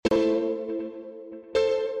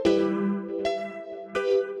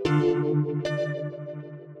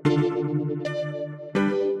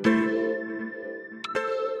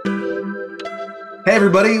Hey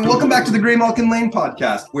everybody, welcome back to the Graymalkin Lane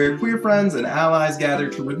podcast, where queer friends and allies gather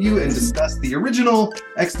to review and discuss the original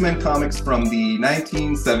X-Men comics from the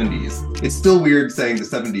 1970s. It's still weird saying the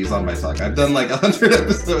 70s on my tongue. I've done like 100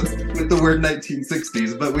 episodes with the word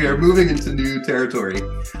 1960s, but we are moving into new territory.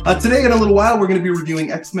 Today, in a little while, we're going to be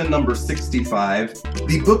reviewing X-Men number 65,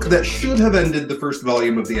 the book that should have ended the first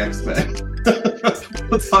volume of the X-Men.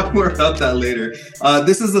 We'll talk more about that later.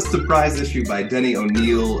 This is a surprise issue by Denny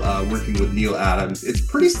O'Neil, working with Neil Adams. It's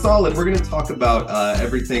pretty solid. We're going to talk about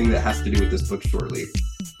everything that has to do with this book shortly.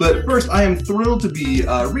 But first, I am thrilled to be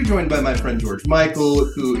rejoined by my friend George Michael,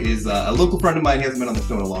 who is a local friend of mine. He hasn't been on the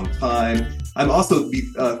show in a long time. I'm also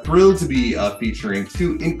thrilled to be featuring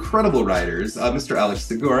two incredible writers, Mr. Alex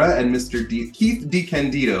Segura and Mr. Keith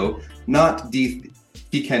DeCandido, not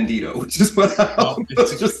DeCandido, which is what it's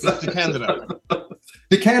DeCandido.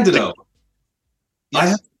 DeCandido.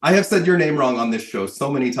 Yes. I have said your name wrong on this show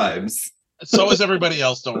so many times. So is everybody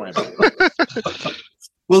else. Don't worry about it.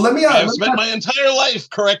 Well, I have spent my entire life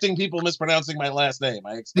correcting people mispronouncing my last name.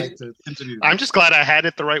 I expect to continue. I'm just glad I had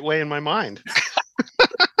it the right way in my mind.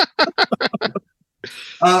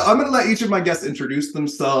 I'm going to let each of my guests introduce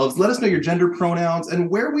themselves. Let us know your gender pronouns and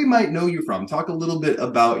where we might know you from. Talk a little bit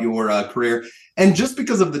about your career. And just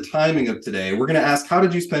because of the timing of today, we're going to ask, how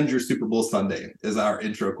did you spend your Super Bowl Sunday is our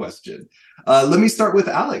intro question. Let me start with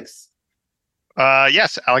Alex.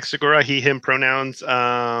 Yes, Alex Segura, he, him pronouns.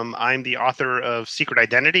 I'm the author of Secret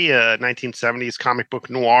Identity, a 1970s comic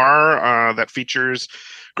book noir that features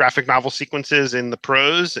graphic novel sequences in the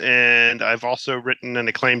prose. And I've also written an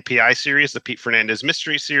acclaimed PI series, the Pete Fernandez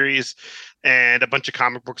Mystery Series, and a bunch of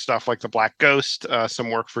comic book stuff like The Black Ghost, some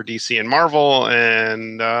work for DC and Marvel.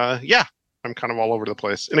 And yeah, I'm kind of all over the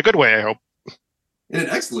place. In a good way, I hope. In an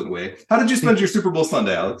excellent way. How did you spend your Super Bowl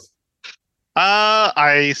Sunday, Alex?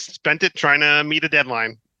 I spent it trying to meet a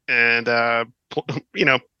deadline and,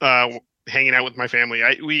 hanging out with my family.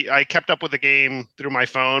 I kept up with the game through my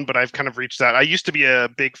phone, but I've kind of reached that. I used to be a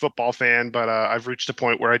big football fan, but I've reached a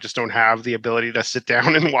point where I just don't have the ability to sit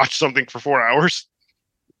down and watch something for 4 hours.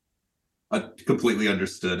 Completely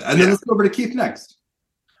understood. And then let's go over to Keith next.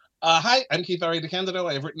 Hi, I'm Keith R. DeCandido.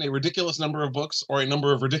 I have written a ridiculous number of books, or a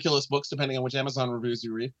number of ridiculous books, depending on which Amazon reviews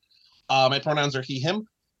you read. My pronouns are he, him.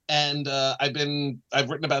 And I've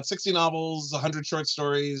written about 60 novels, 100 short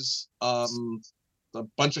stories, a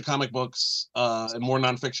bunch of comic books, and more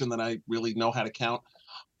nonfiction than I really know how to count.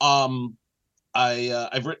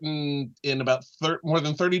 I've written in about more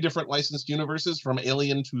than 30 different licensed universes, from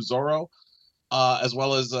Alien to Zorro, as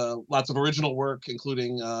well as lots of original work,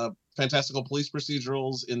 including fantastical police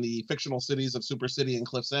procedurals in the fictional cities of Super City and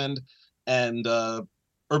Cliff's End, and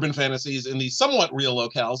urban fantasies in the somewhat real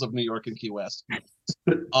locales of New York and Key West.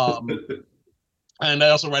 And I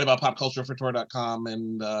also write about pop culture for Tor.com,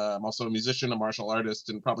 and I'm also a musician, a martial artist,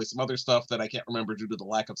 and probably some other stuff that I can't remember due to the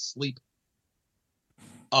lack of sleep.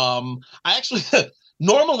 I actually,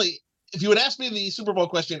 normally, if you had asked me the Super Bowl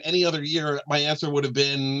question any other year, my answer would have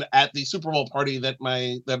been at the Super Bowl party that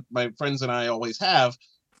my friends and I always have,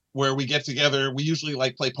 where we get together. We usually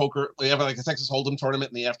play poker. We have like a Texas Hold'em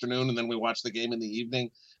tournament in the afternoon, and then we watch the game in the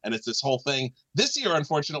evening. And it's this whole thing. This year,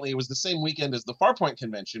 unfortunately, it was the same weekend as the Farpoint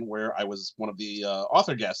convention, where I was one of the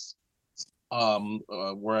author guests,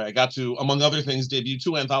 where I got to, among other things, debut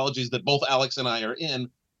two anthologies that both Alex and I are in,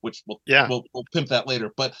 which we'll pimp that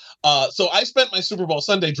later. But so I spent my Super Bowl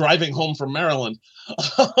Sunday driving home from Maryland,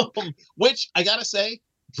 which I gotta say,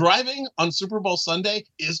 driving on Super Bowl Sunday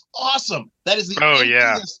is awesome. That is the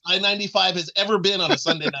easiest I-95 has ever been on a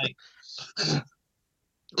Sunday night.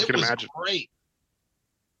 It was great.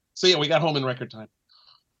 So yeah, we got home in record time.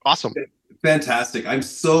 Awesome. Fantastic. I'm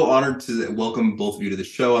so honored to welcome both of you to the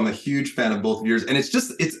show. I'm a huge fan of both of yours. And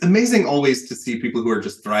it's amazing always to see people who are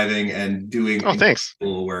just thriving and doing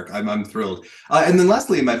cool work. I'm thrilled. And then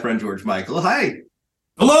lastly, my friend George Michael. Hi.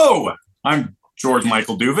 Hello. I'm George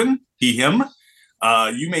Michael Duvin, he, him.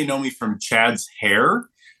 You may know me from Chad's Hair.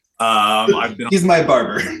 He's my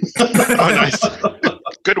barber. Oh, nice.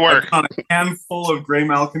 Good work. I've on a handful of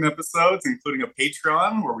Graymalkin episodes, including a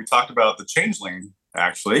Patreon where we talked about the Changeling,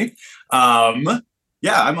 actually. I'm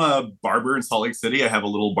a barber in Salt Lake City. I have a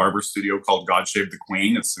little barber studio called God Shave the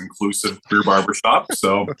Queen. It's an inclusive queer barbershop.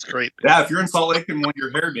 So that's great. Yeah, if you're in Salt Lake and want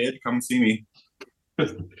your hair did, come see me.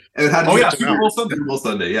 And how did Super Bowl Sunday. Super Bowl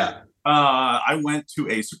Sunday, yeah. I went to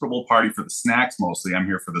a Super Bowl party for the snacks mostly. I'm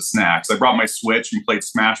here for the snacks. I brought my Switch and played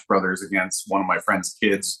Smash Brothers against one of my friend's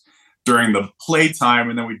kids during the playtime,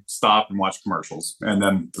 and then we stopped and watched commercials, and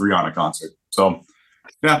then the Rihanna concert. So,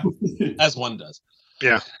 yeah. As one does.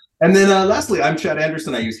 Yeah. And then lastly, I'm Chad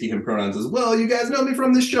Anderson. I use he, him pronouns as well. You guys know me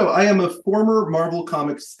from this show. I am a former Marvel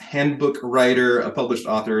Comics handbook writer, a published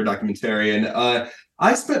author, documentarian.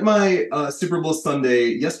 I spent my Super Bowl Sunday.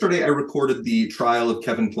 Yesterday, I recorded the trial of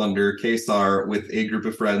Kevin Plunder, Kesar, with a group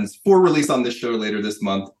of friends for release on this show later this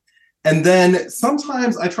month. And then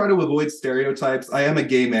sometimes I try to avoid stereotypes. I am a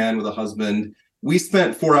gay man with a husband. We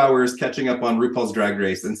spent 4 hours catching up on RuPaul's Drag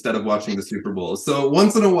Race instead of watching the Super Bowl. So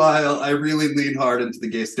once in a while, I really lean hard into the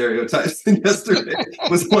gay stereotypes. And yesterday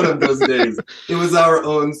was one of those days. It was our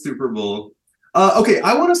own Super Bowl. Okay,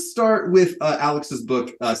 I want to start with Alex's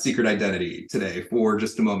book, Secret Identity, today for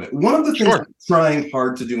just a moment. One of the things I'm trying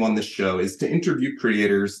hard to do on this show is to interview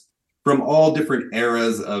creators from all different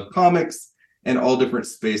eras of comics and all different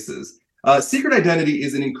spaces. Secret Identity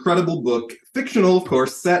is an incredible book, fictional, of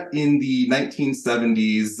course, set in the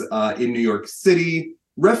 1970s in New York City,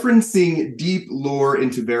 referencing deep lore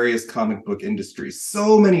into various comic book industries.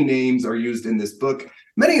 So many names are used in this book,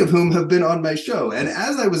 many of whom have been on my show. And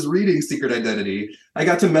as I was reading Secret Identity, I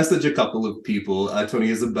got to message a couple of people,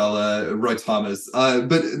 Tony Isabella, Roy Thomas.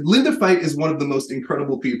 But Linda Fight is one of the most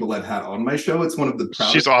incredible people I've had on my show. It's one of the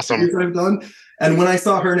proudest She's awesome. I've done. And when I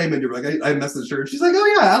saw her name in your book, I messaged her and she's like,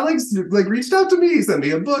 "Oh yeah, Alex reached out to me. He sent me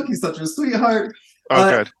a book. He's such a sweetheart." Oh,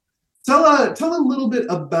 good. Tell a little bit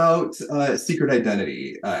about Secret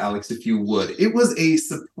Identity, Alex, if you would. It was a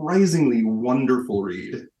surprisingly wonderful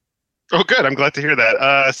read. Oh, good. I'm glad to hear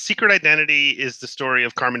that. Secret Identity is the story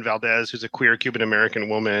of Carmen Valdez, who's a queer Cuban-American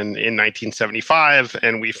woman in 1975.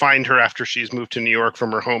 And we find her after she's moved to New York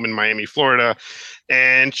from her home in Miami, Florida.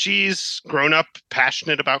 And she's grown up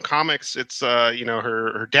passionate about comics. It's,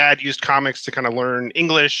 her dad used comics to kind of learn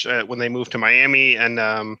English when they moved to Miami.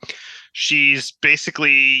 And she's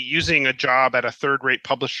basically using a job at a third-rate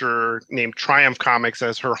publisher named Triumph Comics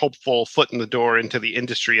as her hopeful foot in the door into the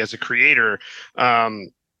industry as a creator.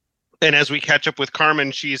 And as we catch up with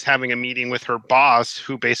Carmen, she's having a meeting with her boss,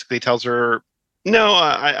 who basically tells her, "No,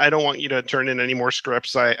 I don't want you to turn in any more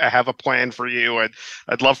scripts. I have a plan for you.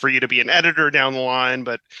 I'd love for you to be an editor down the line,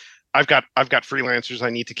 but I've got freelancers I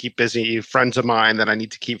need to keep busy, friends of mine that I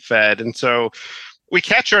need to keep fed." And so we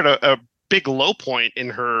catch her at a big low point in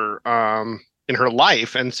her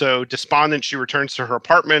life. And so despondent, she returns to her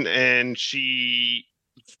apartment and she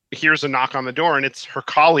hears a knock on the door, and it's her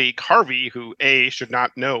colleague Harvey, who A, should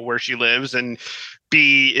not know where she lives, and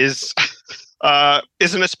B, is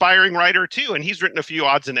an aspiring writer too, and he's written a few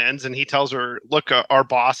odds and ends. And he tells her, "Look, our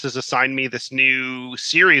boss has assigned me this new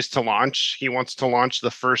series to launch. He wants to launch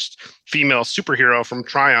the first female superhero from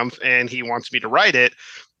Triumph, and he wants me to write it.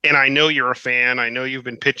 And I know you're a fan. I know you've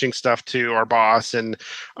been pitching stuff to our boss, and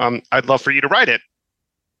I'd love for you to write it.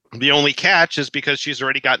 The only catch is because she's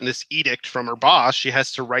already gotten this edict from her boss, she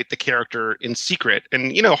has to write the character in secret."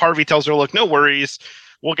 And, Harvey tells her, "Look, no worries.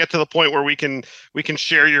 We'll get to the point where we can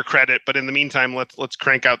share your credit. But in the meantime, let's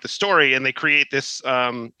crank out the story." And they create this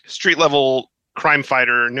street level crime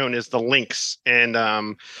fighter known as the Lynx. And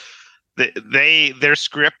their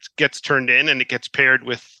script gets turned in, and it gets paired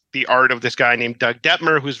with the art of this guy named Doug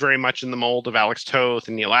Detmer, who's very much in the mold of Alex Toth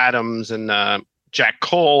and Neil Adams and Jack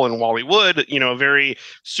Cole and Wally Wood, a very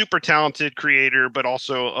super talented creator, but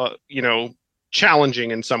also,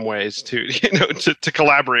 challenging in some ways to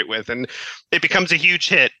collaborate with. And it becomes a huge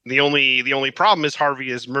hit. The only problem is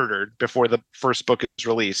Harvey is murdered before the first book is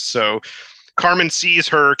released. So Carmen sees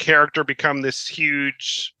her character become this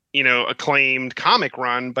huge, acclaimed comic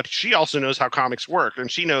run, but she also knows how comics work.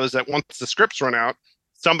 And she knows that once the scripts run out,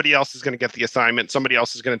 somebody else is going to get the assignment. Somebody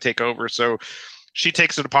else is going to take over. She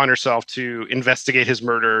takes it upon herself to investigate his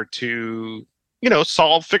murder, to,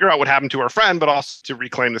 figure out what happened to her friend, but also to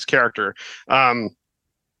reclaim this character. And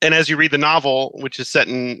as you read the novel, which is set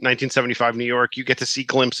in 1975 New York, you get to see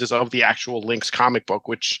glimpses of the actual Lynx comic book,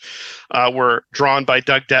 which were drawn by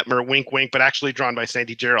Doug Detmer, wink, wink, but actually drawn by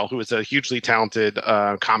Sandy Jarrell, who is a hugely talented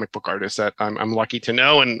comic book artist that I'm lucky to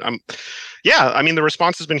know. And the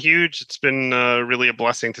response has been huge. It's been really a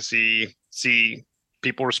blessing to see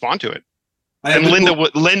people respond to it. And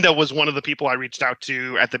Linda was one of the people I reached out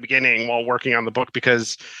to at the beginning while working on the book,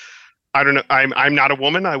 because I don't know, I'm not a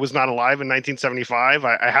woman. I was not alive in 1975.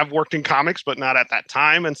 I have worked in comics, but not at that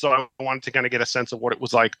time. And so I wanted to kind of get a sense of what it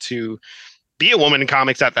was like to be a woman in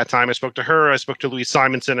comics at that time. I spoke to her. I spoke to Louise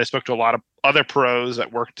Simonson. I spoke to a lot of other pros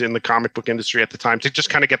that worked in the comic book industry at the time to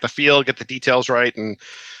just kind of get the feel, get the details right. And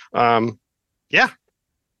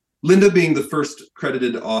Linda being the first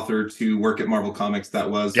credited author to work at Marvel Comics, that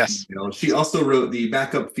was. Yes. She also wrote the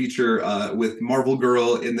backup feature with Marvel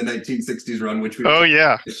Girl in the 1960s run, which we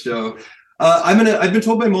show. I've been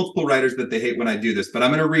told by multiple writers that they hate when I do this, but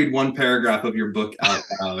I'm gonna read one paragraph of your book out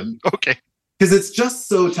loud. Okay. because it's just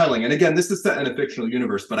so telling. And again, this is set in a fictional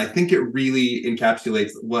universe, but I think it really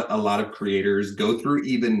encapsulates what a lot of creators go through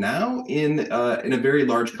even now in a very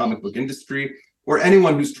large comic book industry, or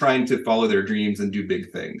anyone who's trying to follow their dreams and do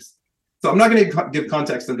big things. So I'm not going to give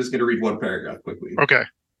context. I'm just going to read one paragraph quickly. Okay.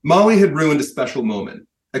 Molly had ruined a special moment,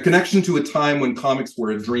 a connection to a time when comics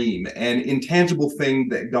were a dream, an intangible thing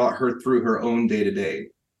that got her through her own day-to-day.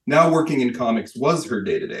 Now working in comics was her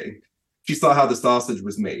day-to-day. She saw how the sausage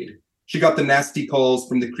was made. She got the nasty calls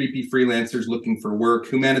from the creepy freelancers looking for work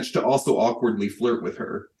who managed to also awkwardly flirt with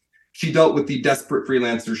her. She dealt with the desperate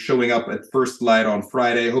freelancers showing up at First Light on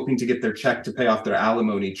Friday, hoping to get their check to pay off their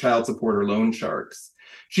alimony, child support, or loan sharks.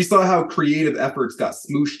 She saw how creative efforts got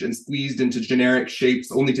smooshed and squeezed into generic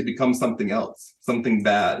shapes only to become something else, something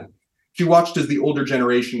bad. She watched as the older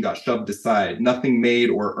generation got shoved aside, nothing made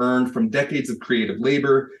or earned from decades of creative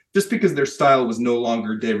labor, just because their style was no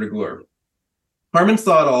longer de rigueur. Carmen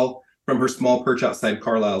saw it all from her small perch outside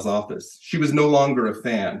Carlisle's office. She was no longer a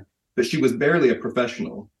fan, but she was barely a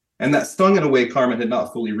professional. And that stung in a way Carmen had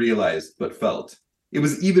not fully realized, but felt. It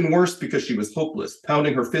was even worse because she was hopeless,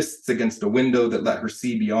 pounding her fists against a window that let her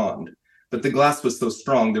see beyond. But the glass was so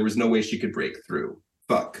strong, there was no way she could break through.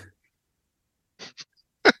 Fuck.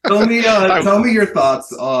 Tell me your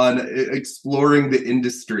thoughts on exploring the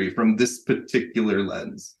industry from this particular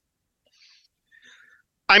lens.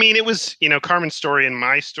 I mean, it was, Carmen's story and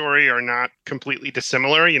my story are not completely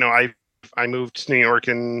dissimilar. I moved to New York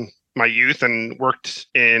in my youth and worked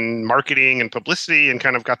in marketing and publicity and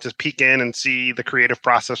kind of got to peek in and see the creative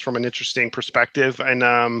process from an interesting perspective. And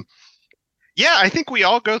I think we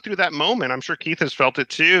all go through that moment. I'm sure Keith has felt it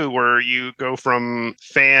too, where you go from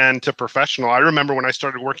fan to professional. I remember when I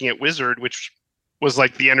started working at Wizard, which was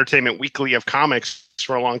like the Entertainment Weekly of comics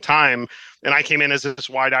for a long time. And I came in as this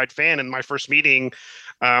wide-eyed fan. In my first meeting,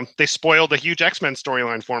 they spoiled a huge X-Men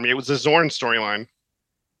storyline for me. It was a Zorn storyline.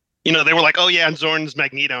 They were like, "Oh yeah, and Zorn's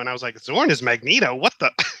Magneto," and I was like, "Zorn is Magneto? What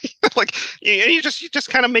the?" Like, you just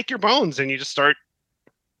kind of make your bones, and you just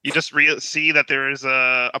see that there is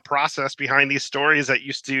a process behind these stories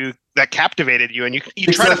that captivated you, and you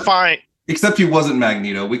try to find. Except he wasn't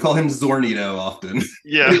Magneto. We call him Zornito often.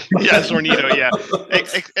 Yeah, Zornito. Yeah,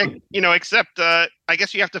 except I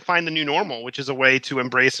guess you have to find the new normal, which is a way to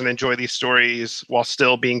embrace and enjoy these stories while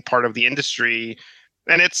still being part of the industry.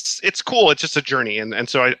 And it's cool. It's just a journey. And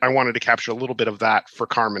so I wanted to capture a little bit of that for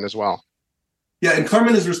Carmen as well. Yeah, and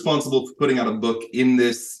Carmen is responsible for putting out a book in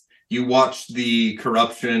this. You watch the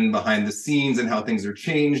corruption behind the scenes and how things are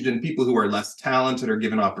changed, and people who are less talented are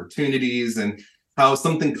given opportunities, and how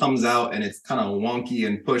something comes out and it's kind of wonky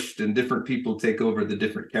and pushed, and different people take over the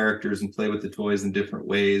different characters and play with the toys in different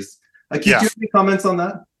ways. Keith, do you have any comments on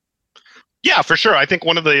that? Yeah, for sure. I think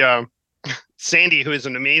one of the Sandy, who is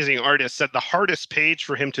an amazing artist, said the hardest page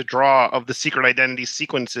for him to draw of the Secret Identity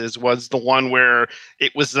sequences was the one where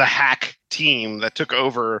it was the hack team that took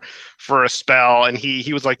over for a spell. And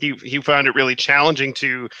he was like, he found it really challenging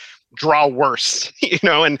to draw worse,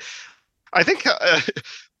 and I think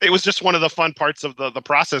it was just one of the fun parts of the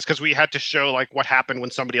process, because we had to show like what happened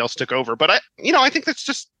when somebody else took over. But I think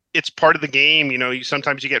it's part of the game.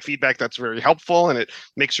 Sometimes you get feedback that's very helpful and it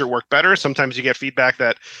makes your work better. Sometimes you get feedback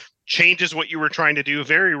that changes what you were trying to do.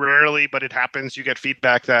 Very rarely, but it happens. You get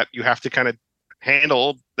feedback that you have to kind of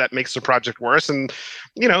handle that makes the project worse. And,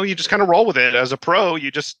 you just kind of roll with it. As a pro,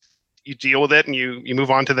 you deal with it and you move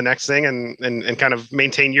on to the next thing and kind of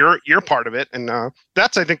maintain your part of it. And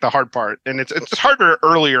that's, I think, the hard part. And it's harder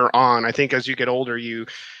earlier on. I think as you get older, you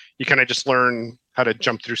kind of just learn how to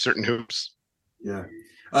jump through certain hoops. Yeah.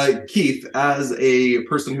 Keith, as a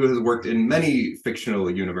person who has worked in many fictional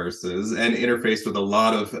universes and interfaced with a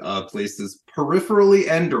lot of places peripherally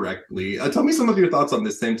and directly, tell me some of your thoughts on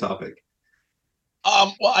this same topic.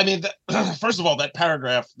 Well, I mean, first of all, that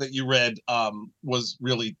paragraph that you read was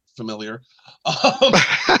really familiar.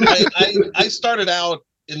 I started out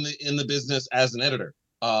in the business as an editor.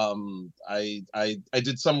 I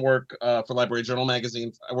did some work for Library Journal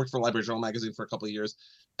magazine. I worked for Library Journal magazine for a couple of years.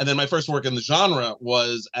 And then my first work in the genre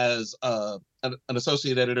was as an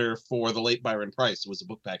associate editor for the late Byron Preiss, who was a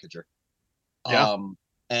book packager. Yeah.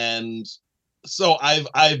 And so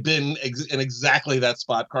I've been in exactly that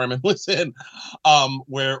spot Carmen was in,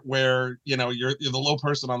 where you're the low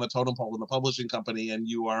person on the totem pole in the publishing company, and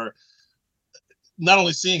you are not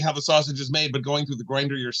only seeing how the sausage is made, but going through the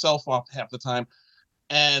grinder yourself off half the time,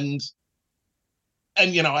 and at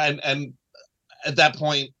that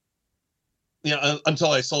point,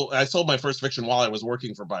 until I sold my first fiction while I was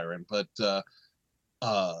working for Byron, but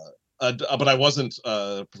I wasn't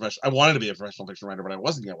a professional. I wanted to be a professional fiction writer, but I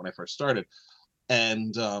wasn't yet when I first started.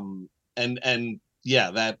 And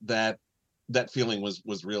yeah, that that feeling was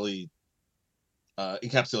really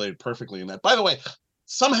encapsulated perfectly in that. By the way,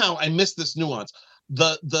 somehow I missed this nuance.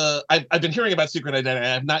 I've been hearing about Secret Identity.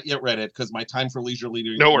 I have not yet read it because my time for leisure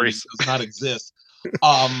reading No worries. does not exist.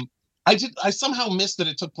 I somehow missed that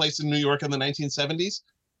it took place in New York in the 1970s.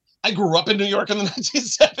 I grew up in New York in the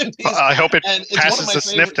 1970s. I hope it and it's passes one of my the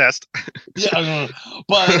sniff test. Yeah,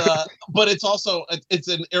 but it's also it's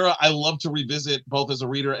an era I love to revisit both as a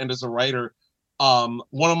reader and as a writer.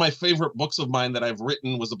 One of my favorite books of mine that I've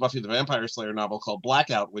written was a Buffy the Vampire Slayer novel called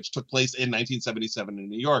Blackout, which took place in 1977 in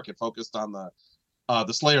New York. It focused on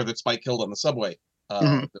the Slayer that Spike killed on the subway,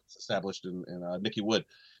 that was established in Nicky Wood,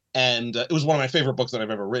 and it was one of my favorite books that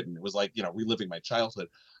I've ever written. It was like, you know, reliving my childhood,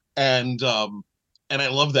 and I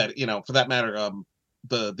love that, you know, for that matter,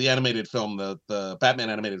 the animated film, the Batman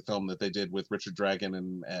animated film that they did with Richard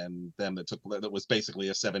Dragon and them that was basically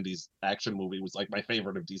a 70s action movie was like my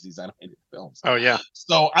favorite of DC's animated films. Oh yeah.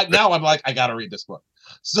 So now I'm like, I gotta read this book.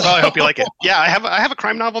 So I hope you like it. Yeah, I have a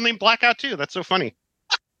crime novel named Blackout too. That's so funny.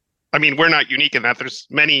 I mean, we're not unique in that. There's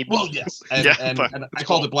many. Well, yes, and I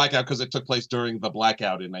called it Blackout because it took place during the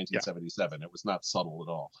blackout in 1977. Yeah. It was not subtle at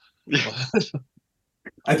all.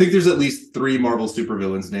 I think there's at least 3 Marvel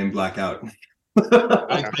supervillains named Blackout.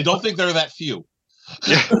 I don't think there are that few.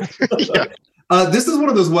 Yeah. This is one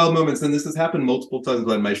of those wild moments, and this has happened multiple times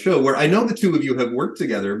on my show, where I know the two of you have worked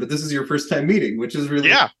together, but this is your first time meeting, which is really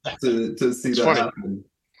to see that happen.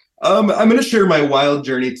 I'm going to share my wild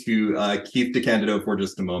journey to Keith DeCandido for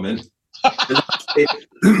just a moment.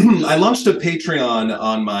 I launched a Patreon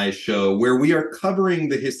on my show where we are covering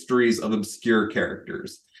the histories of obscure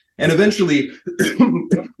characters. And eventually,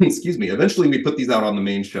 eventually we put these out on the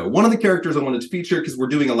main show. One of the characters I wanted to feature, because we're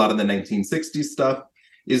doing a lot of the 1960s stuff,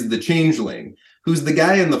 is the Changeling, who's the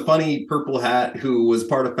guy in the funny purple hat who was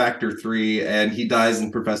part of Factor 3, and he dies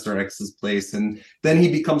in Professor X's place. And then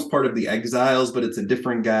he becomes part of the Exiles, but it's a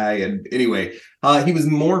different guy. And anyway, he was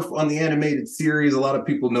Morph on the animated series. A lot of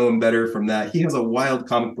people know him better from that. He has a wild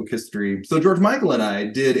comic book history. So George Michael and I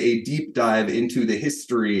did a deep dive into the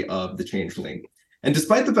history of the Changeling. And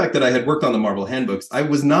despite the fact that I had worked on the Marvel handbooks, I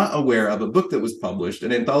was not aware of a book that was published,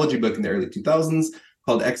 an anthology book in the early 2000s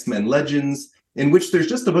called X-Men Legends, in which there's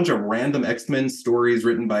just a bunch of random X-Men stories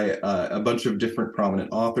written by a bunch of different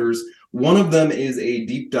prominent authors. One of them is a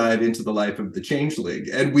deep dive into the life of the Changeling.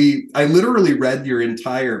 And I literally read your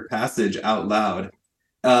entire passage out loud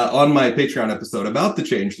on my Patreon episode about the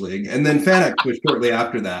Changeling. And then FanX was shortly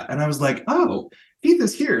after that. And I was like, oh, Keith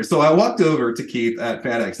is here. So I walked over to Keith at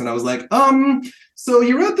FanX and I was like, so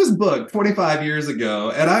you wrote this book 25 years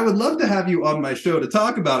ago, and I would love to have you on my show to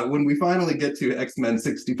talk about it when we finally get to X-Men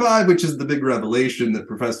 65, which is the big revelation that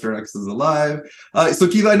Professor X is alive. So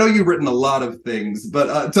Keith, I know you've written a lot of things,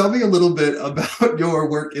 but tell me a little bit about your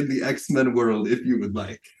work in the X-Men world, if you would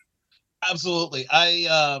like. Absolutely.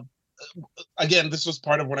 Again, this was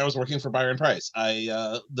part of when I was working for Byron Preiss.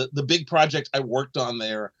 The big project I worked on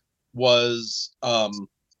there was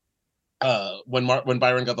when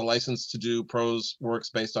Byron got the license to do prose works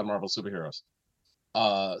based on Marvel superheroes.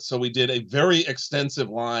 So we did a very extensive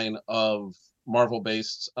line of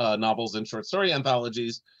Marvel-based novels and short story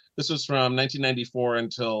anthologies. This was from 1994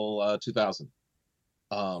 until 2000.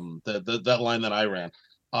 That line that I ran,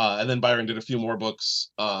 and then Byron did a few more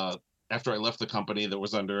books after I left the company that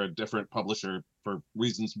was under a different publisher for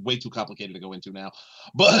reasons way too complicated to go into now,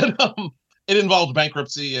 but. It involved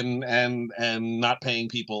bankruptcy and not paying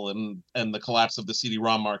people and the collapse of the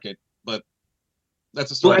CD-ROM market, but that's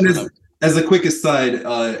a story. Well, as a quick aside,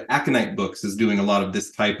 Aconite Books is doing a lot of this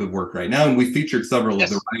type of work right now, and we featured several of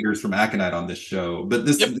the writers from Aconite on this show. But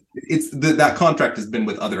that contract has been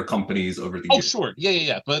with other companies over the years. Oh, sure,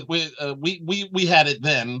 yeah. But we had it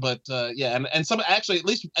then, but and some actually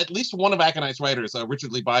at least one of Aconite's writers,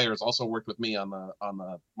 Richard Lee Byers, also worked with me on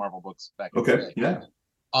the Marvel books back in the day. Yeah.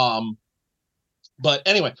 But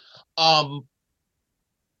anyway,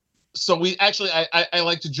 so we actually, I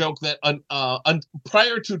like to joke that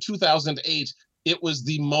prior to 2008, it was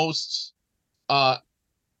the most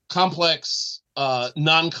complex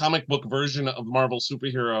non-comic book version of Marvel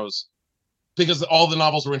superheroes, because all the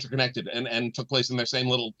novels were interconnected and took place in their same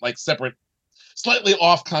little, like, separate, slightly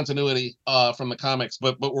off continuity from the comics,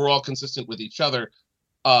 but we're all consistent with each other.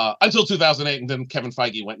 Until 2008, and then Kevin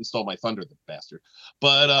Feige went and stole my thunder, the bastard.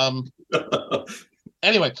 But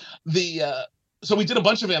anyway, so we did a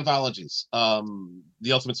bunch of anthologies.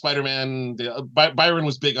 The Ultimate Spider-Man. Byron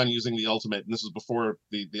was big on using the Ultimate, and this was before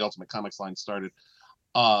the Ultimate Comics line started.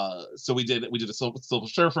 So we did a Silver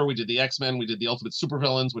Surfer. We did the X-Men. We did the Ultimate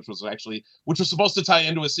Supervillains, which was supposed to tie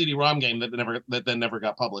into a CD-ROM game that then never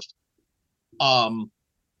got published.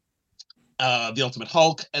 the Ultimate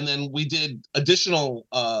Hulk, and then we did additional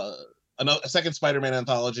a second Spider-Man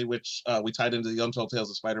anthology, which we tied into the Untold Tales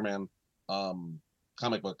of Spider-Man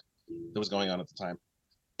comic book that was going on at the time.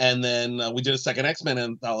 And then we did a second X-Men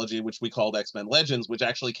anthology, which we called X-Men Legends, which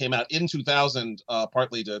actually came out in 2000,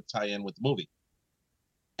 partly to tie in with the movie.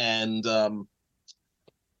 And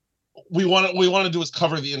we want to do is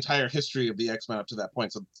cover the entire history of the X-Men up to that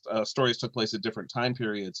point. So stories took place at different time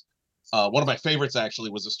periods. One of my favorites actually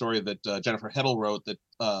was a story that Jennifer Heddle wrote that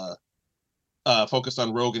focused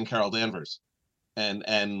on Rogue and Carol Danvers, and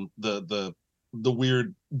the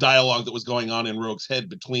weird dialogue that was going on in Rogue's head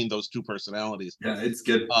between those two personalities. Yeah, it's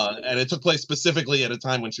good. And it took place specifically at a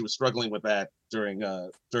time when she was struggling with that during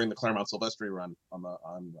the Claremont Silvestri run on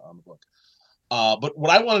the book. But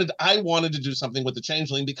what I wanted to do something with the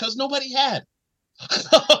Changeling because nobody had.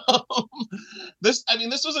 This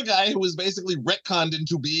was a guy who was basically retconned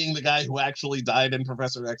into being the guy who actually died in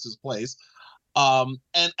Professor X's place. And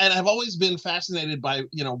I've always been fascinated by,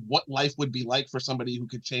 what life would be like for somebody who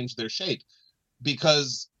could change their shape,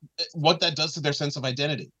 because what that does to their sense of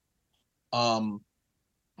identity, and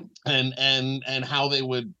how they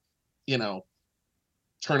would,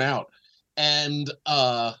 turn out. And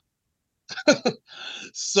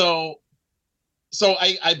so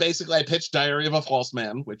I basically pitched Diary of a False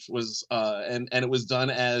Man, which was and it was done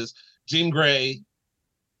as Jean Grey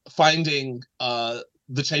finding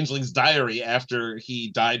the Changeling's diary after he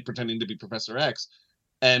died pretending to be Professor X,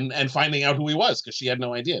 and finding out who he was, because she had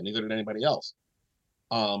no idea, neither did anybody else.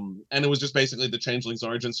 And it was just basically the Changeling's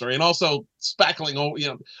origin story, and also spackling.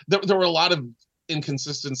 There were a lot of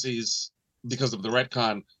inconsistencies because of the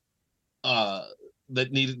retcon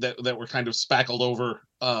that were kind of spackled over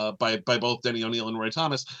by both Denny O'Neil and Roy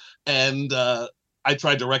Thomas, and I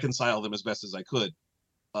tried to reconcile them as best as I could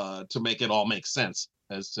to make it all make sense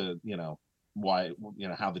as to why,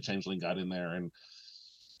 how the Changeling got in there and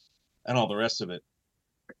all the rest of it.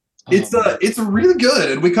 It's really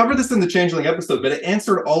good, and we covered this in the Changeling episode, but it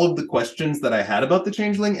answered all of the questions that I had about the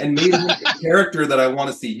Changeling and made him a character that I want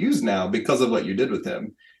to see used now because of what you did with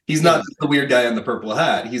him. He's not just the weird guy in the purple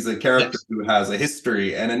hat. He's a character who has a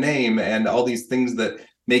history and a name and all these things that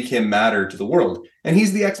make him matter to the world. And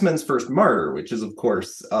he's the X-Men's first martyr, which is, of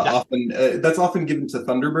course, often given to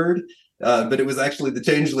Thunderbird, but it was actually the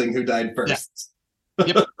Changeling who died first.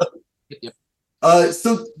 Yeah. Yep.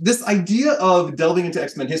 So this idea of delving into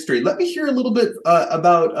X-Men history, let me hear a little bit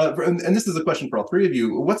about, and this is a question for all three of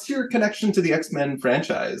you, what's your connection to the X-Men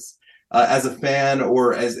franchise? As a fan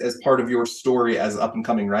or as part of your story as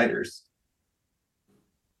up-and-coming writers?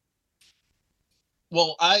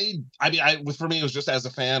 Well, for me, it was just as a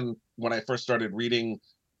fan when I first started reading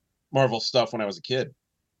Marvel stuff when I was a kid.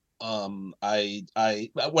 What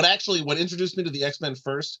introduced me to the X-Men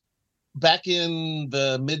first, back in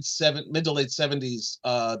the mid to late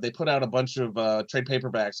 70s, they put out a bunch of trade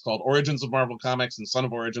paperbacks called Origins of Marvel Comics and Son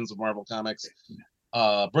of Origins of Marvel Comics.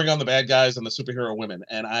 Bring on the Bad Guys and the Superhero Women,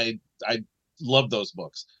 and I loved those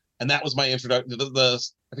books, and that was my introduction. I think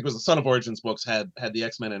it was the Son of Origins books had the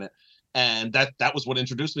X-Men in it, and that was what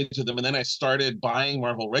introduced me to them. And then I started buying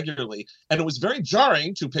Marvel regularly, and it was very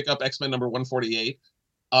jarring to pick up X-Men number 148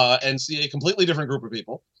 and see a completely different group of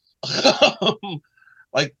people.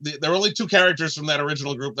 Like there were only two characters from that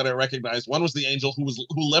original group that I recognized. One was the Angel,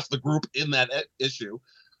 who left the group in that issue.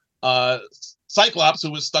 Cyclops,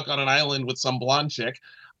 who was stuck on an island with some blonde chick,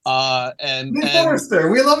 and Forrester,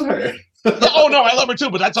 we love her. Oh no, I love her too,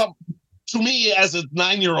 but that's all, to me as a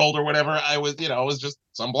 9-year-old or whatever, I was just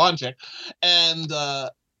some blonde chick, and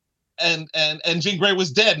Jean Grey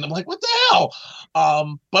was dead, and I'm like, what the hell?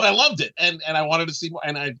 But I loved it, and I wanted to see more,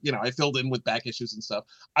 and I filled in with back issues and stuff.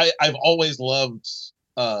 I've always loved,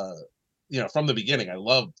 from the beginning, I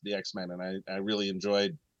loved the X-Men, and I really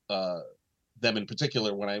enjoyed them in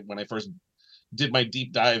particular when I first did my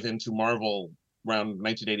deep dive into Marvel around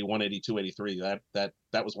 1981, 82, 83. That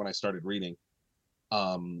was when I started reading.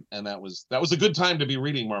 And that was a good time to be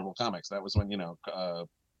reading Marvel comics. That was when,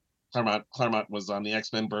 Claremont was on the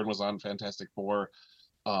X-Men, Byrne was on Fantastic Four.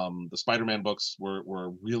 The Spider-Man books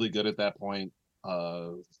were really good at that point.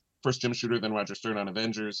 First Jim Shooter, then Roger Stern on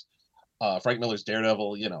Avengers. Frank Miller's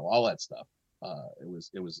Daredevil, all that stuff.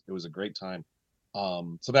 It was a great time.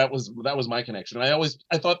 So that was my connection.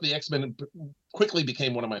 I thought the X-Men quickly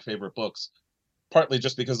became one of my favorite books, partly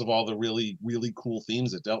just because of all the really, really cool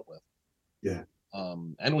themes it dealt with. Yeah.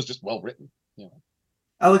 And was just well written.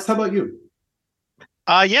 Alex, how about you?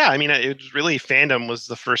 Yeah, I mean, it was really fandom was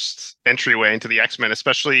the first entryway into the X-Men,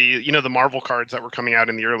 especially, the Marvel cards that were coming out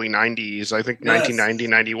in the early 90s. I think Yes. 1990,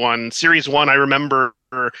 91. Series 1, I remember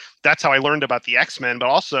that's how I learned about the X-Men, but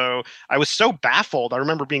also I was so baffled. I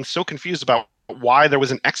remember being so confused about why there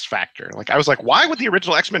was an X Factor. Like, I was like, why would the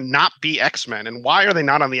original X-Men not be X-Men? And why are they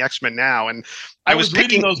not on the X-Men now? And I was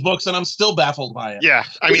reading those books and I'm still baffled by it. Yeah,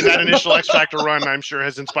 I mean, that initial X Factor run, I'm sure,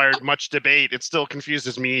 has inspired much debate. It still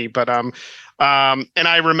confuses me, but and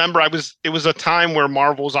I remember it was a time where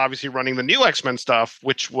Marvel was obviously running the new X-Men stuff,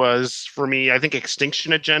 which was, for me, I think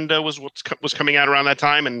Extinction Agenda was was coming out around that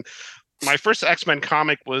time, and my first X-Men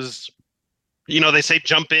comic was, they say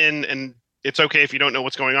jump in and it's okay if you don't know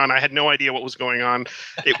what's going on. I had no idea what was going on.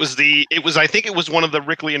 I think it was one of the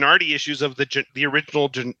Rick Leonardi issues of the original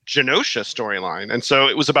Genosha storyline. And so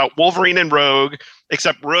it was about Wolverine and Rogue,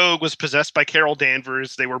 except Rogue was possessed by Carol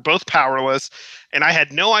Danvers. They were both powerless. And I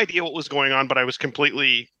had no idea what was going on, but I was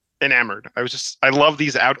completely enamored. I love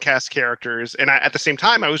these outcast characters. And at the same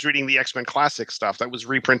time, I was reading the X-Men classic stuff that was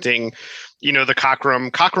reprinting, the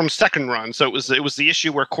Cockrum's second run. So it was the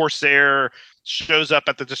issue where Corsair shows up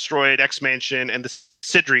at the destroyed X-Mansion and the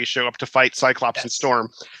Sidri show up to fight Cyclops and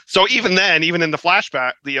Storm. So even then, even in the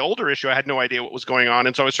flashback, the older issue, I had no idea what was going on.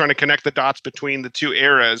 And so I was trying to connect the dots between the two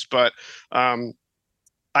eras. But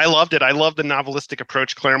I loved it. I love the novelistic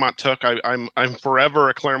approach Claremont took. I'm forever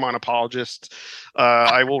a Claremont apologist.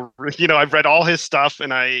 I will, I've read all his stuff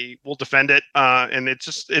and I will defend it. And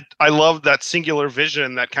I love that singular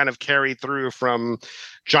vision that kind of carried through from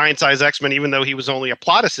Giant Size X-Men, even though he was only a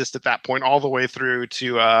plot assist at that point, all the way through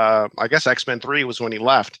to, I guess X-Men 3 was when he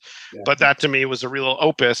left. Yeah. But that to me was a real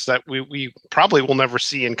opus that we probably will never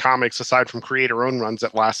see in comics aside from creator-owned runs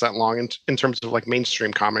that last that long in terms of like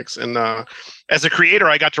mainstream comics. And as a creator,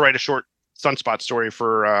 I got to write a short Sunspot story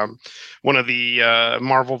for one of the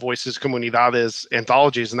Marvel Voices Comunidades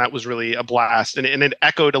anthologies, and that was really a blast. And it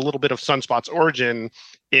echoed a little bit of Sunspot's origin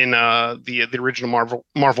in the original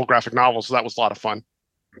Marvel graphic novel, so that was a lot of fun.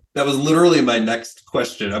 That was literally my next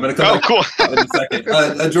question. I'm going to come back cool. in a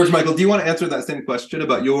second. George Michael, do you want to answer that same question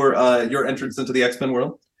about your entrance into the X-Men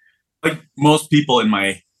world? Like most people in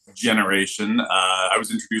my generation, I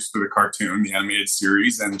was introduced to the cartoon, the animated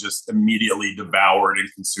series, and just immediately devoured and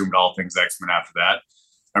consumed all things X-Men after that.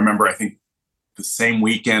 I remember, I think, the same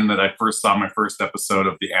weekend that I first saw my first episode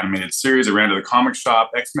of the animated series, I ran to the comic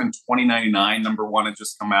shop. X-Men 2099, #1 had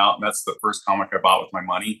just come out, and that's the first comic I bought with my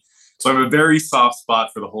money. So I have a very soft spot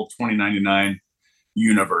for the whole 2099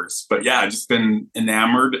 universe. But yeah, I've just been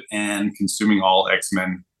enamored and consuming all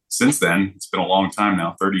X-Men since then. It's been a long time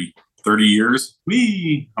now, 30 years.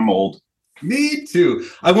 I'm old. Me too.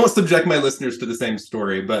 I won't subject my listeners to the same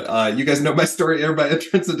story, but you guys know my story or my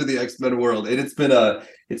entrance into the X-Men world. And it's been a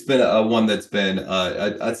one that's been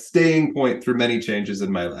a staying point through many changes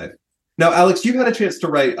in my life. Now, Alex, you've had a chance to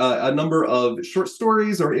write a number of short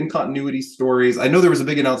stories or in-continuity stories. I know there was a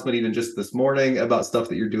big announcement even just this morning about stuff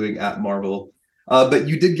that you're doing at Marvel. But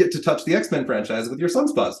you did get to touch the X-Men franchise with your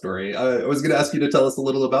Sunspot story. I was going to ask you to tell us a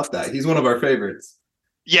little about that. He's one of our favorites.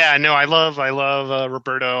 Yeah, no, I love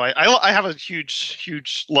Roberto. I have a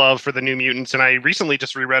huge love for the New Mutants, and I recently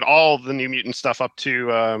just reread all the New Mutant stuff up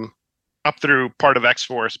through part of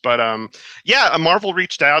X-Force. But Marvel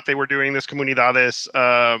reached out. They were doing this Comunidades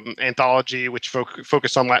anthology, which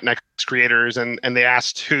focused on Latinx creators, and they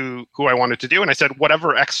asked who I wanted to do, and I said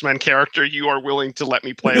whatever X-Men character you are willing to let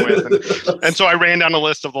me play with. And so I ran down a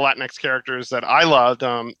list of the Latinx characters that I loved,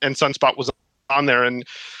 and Sunspot was on there. And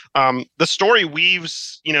the story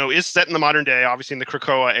weaves, is set in the modern day, obviously in the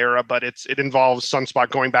Krakoa era, but it involves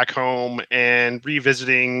Sunspot going back home and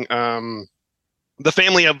revisiting the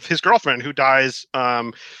family of his girlfriend who dies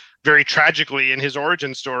very tragically in his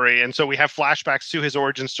origin story. And so we have flashbacks to his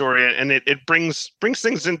origin story, and it brings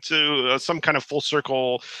things into some kind of full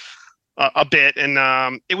circle a bit. And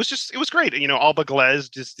it was great. Alba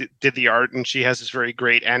Glez just did the art, and she has this very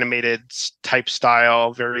great animated type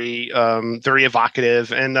style, very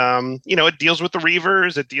evocative. And it deals with the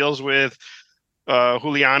Reavers. It deals with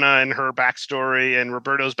Juliana and her backstory and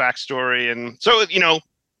Roberto's backstory. And so,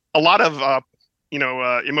 a lot of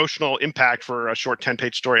emotional impact for a short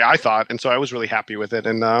 10-page story, I thought. And so I was really happy with it.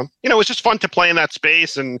 And, it was just fun to play in that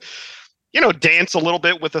space and, dance a little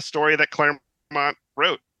bit with a story that Claremont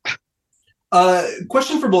wrote.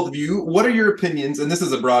 Question for both of you. What are your opinions, and this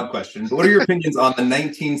is a broad question, but what are your opinions on the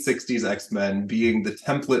 1960s X-Men being the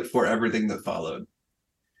template for everything that followed?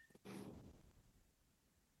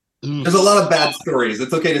 There's a lot of bad stories.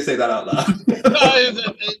 It's okay to say that out loud.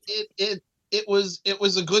 It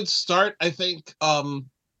was a good start, I think.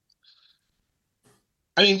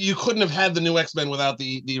 I mean, you couldn't have had the new X-Men without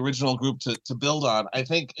the original group to build on. I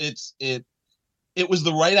think it was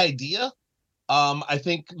the right idea. I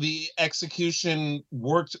think the execution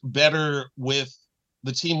worked better with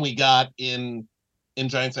the team we got in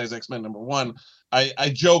Giant Size X-Men #1.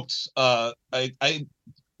 I joked, I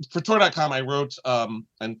for Tor.com I wrote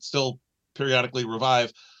and still periodically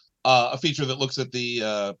revive a feature that looks at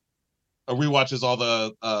the rewatches all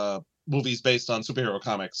the movies based on superhero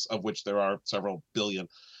comics, of which there are several billion.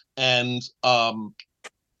 And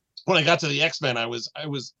when I got to the X-Men, I was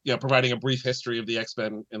providing a brief history of the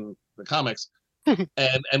X-Men in the comics.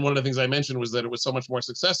 and one of the things I mentioned was that it was so much more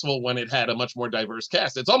successful when it had a much more diverse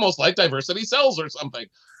cast. It's almost like diversity sells or something.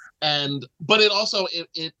 But it also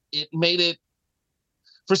it made it,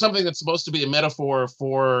 for something that's supposed to be a metaphor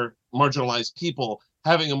for marginalized people,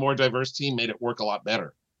 having a more diverse team made it work a lot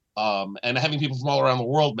better. And having people from all around the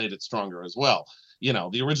world made it stronger as well. You know,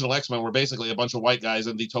 the original X-Men were basically a bunch of white guys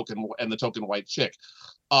and the token white chick.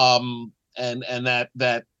 And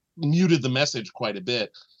that muted the message quite a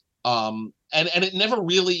bit. And it never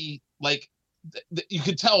really, like, you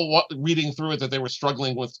could tell reading through it that they were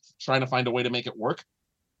struggling with trying to find a way to make it work.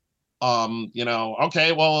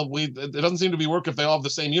 Okay, well, it doesn't seem to be work if they all have the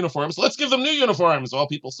same uniforms. Let's give them new uniforms. Well,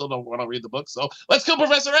 people still don't want to read the book, so let's kill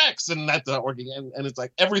Professor X, and that's not working. And it's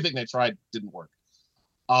like everything they tried didn't work.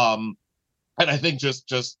 And I think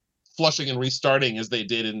just flushing and restarting as they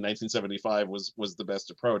did in 1975 was the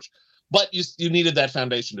best approach. But you needed that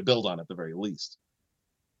foundation to build on at the very least.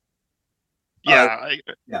 Yeah.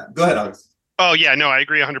 Go ahead, Alex. Oh yeah, no, I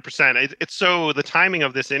agree 100%. It's so, the timing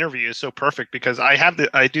of this interview is so perfect because I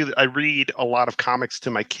read a lot of comics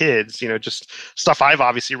to my kids, just stuff I've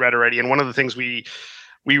obviously read already. And one of the things we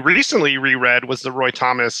recently reread was the Roy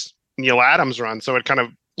Thomas Neil Adams run. So it kind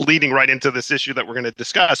of leading right into this issue that we're going to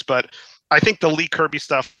discuss. But I think the Lee Kirby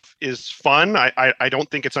stuff is fun. I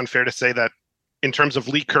don't think it's unfair to say that in terms of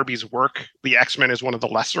Lee Kirby's work, the X-Men is one of the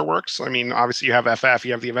lesser works. I mean, obviously you have FF,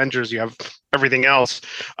 you have the Avengers, you have everything else.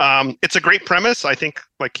 It's a great premise. I think,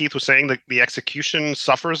 like Keith was saying, the execution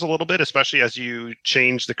suffers a little bit, especially as you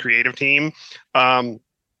change the creative team.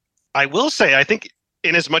 I will say, I think,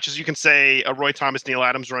 in as much as you can say a Roy Thomas Neil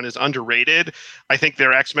Adams run is underrated, I think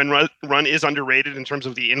their X-Men run is underrated in terms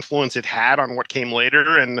of the influence it had on what came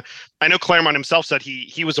later. And I know Claremont himself said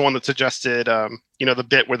he was the one that suggested the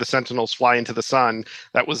bit where the Sentinels fly into the sun.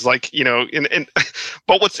 That was like,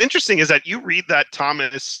 but what's interesting is that you read that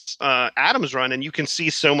Thomas Adams run and you can see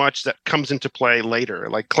so much that comes into play later.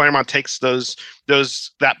 Like Claremont takes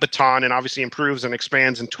that baton and obviously improves and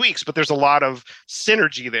expands and tweaks, but there's a lot of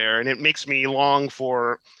synergy there, and it makes me long for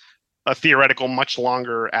a theoretical, much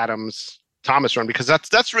longer Adams Thomas run, because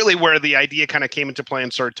that's really where the idea kind of came into play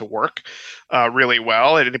and started to work really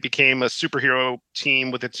well, and it became a superhero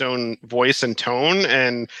team with its own voice and tone.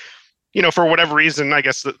 And for whatever reason, I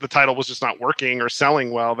guess the title was just not working or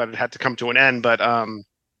selling well, that it had to come to an end. But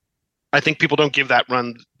I think people don't give that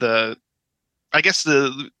run the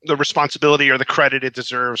responsibility or the credit it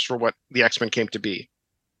deserves for what the X-Men came to be.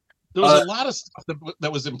 There was a lot of stuff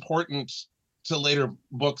that was important to later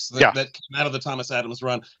books that came out of the Thomas Adams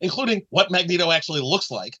run, including what Magneto actually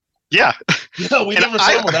looks like. Yeah. We never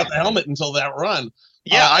saw him without the helmet until that run.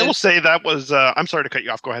 Yeah, I will say that was, I'm sorry to cut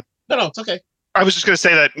you off. Go ahead. No, it's okay. I was just going to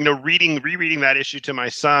say that, rereading that issue to my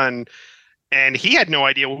son, and he had no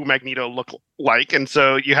idea who Magneto looked like. And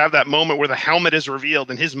so you have that moment where the helmet is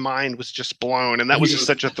revealed and his mind was just blown. And that was just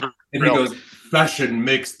such a thrill. And he goes, "Fashion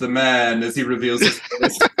makes the man," as he reveals his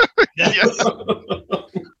face. Yes.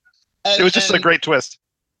 It was just a great twist.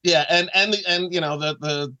 Yeah, and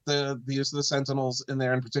the use of the Sentinels in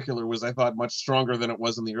there in particular was, I thought, much stronger than it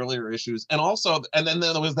was in the earlier issues. And also, and then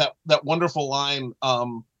there was that wonderful line,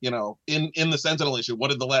 in the Sentinel issue, what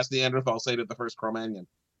did the last Neanderthal say to the first Cro-Magnon?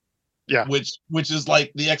 Yeah, which is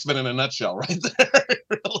like the X-Men in a nutshell, right there.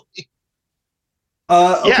 Really.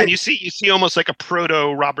 Okay. Yeah, and you see almost like a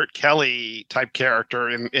proto Robert Kelly type character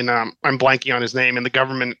in I'm blanking on his name, and the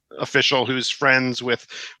government official who's friends with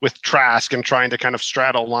Trask and trying to kind of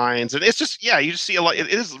straddle lines. And it's just, you just see a lot. It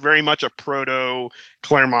is very much a proto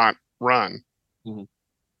Claremont run. Mm-hmm.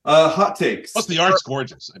 Hot takes. Plus the art's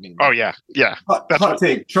gorgeous. I mean. Oh yeah. Hot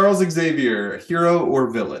take: Charles Xavier, hero or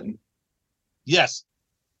villain? Yes.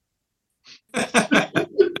 Go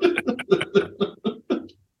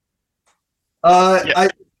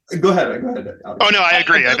ahead. Oh no, I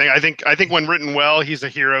agree. I think when written well, he's a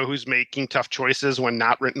hero who's making tough choices. When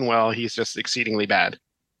not written well, he's just exceedingly bad.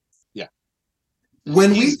 Yeah.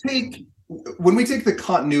 When we take when we take the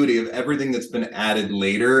continuity of everything that's been added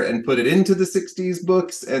later and put it into the 60s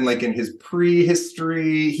books and like in his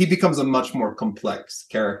prehistory, he becomes a much more complex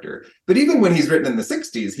character. But even when he's written in the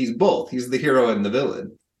 60s, he's both. He's the hero and the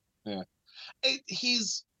villain. Yeah.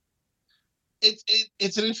 It's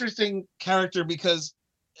an interesting character because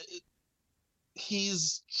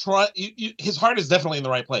he's his heart is definitely in the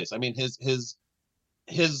right place. I mean, his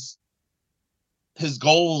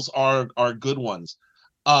goals are good ones.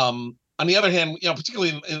 On the other hand,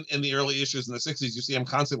 particularly in the early issues in the 60s, you see him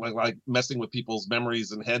constantly like messing with people's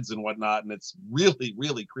memories and heads and whatnot, and it's really,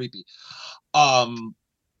 really creepy. Or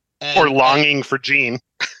longing for Jean.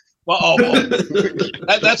 Well,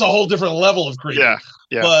 that's a whole different level of creepy.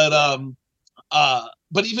 Yeah.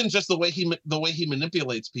 But even just the way he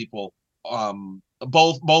manipulates people,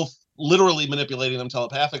 both literally manipulating them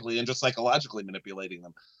telepathically and just psychologically manipulating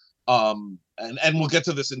them. And we'll get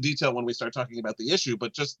to this in detail when we start talking about the issue,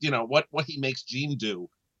 but just what he makes Jean do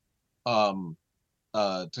to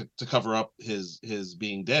cover up his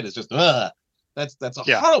being dead is just that's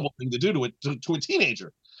a horrible thing to do to a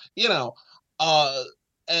teenager,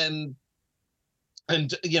 and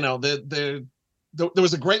there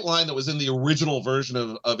was a great line that was in the original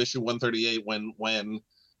version of issue 138 when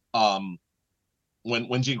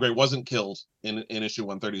Jean Grey wasn't killed in issue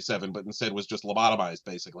 137, but instead was just lobotomized,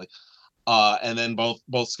 basically. And then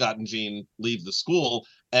both Scott and Jean leave the school,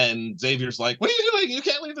 and Xavier's like, "What are you doing? You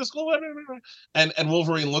can't leave the school." And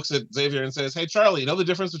Wolverine looks at Xavier and says, "Hey, Charlie, you know the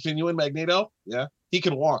difference between you and Magneto? Yeah, he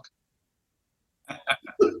can walk."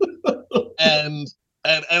 and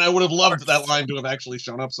I would have loved that line to have actually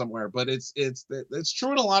shown up somewhere, but it's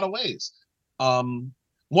true in a lot of ways. One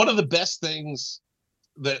of the best things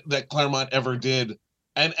that Claremont ever did,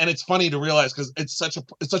 and it's funny to realize because it's such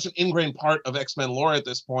an ingrained part of X-Men lore at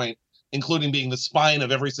this point, including being the spine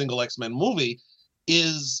of every single X-Men movie,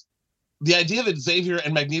 is the idea that Xavier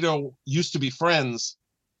and Magneto used to be friends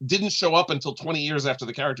didn't show up until 20 years after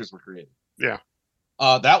the characters were created. Yeah.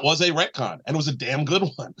 That was a retcon, and it was a damn good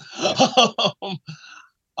one.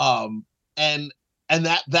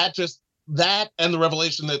 That and the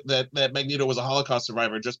revelation that Magneto was a Holocaust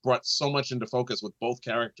survivor just brought so much into focus with both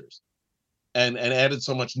characters, and added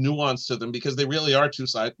so much nuance to them, because they really are two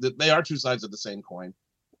sides. They are two sides of the same coin.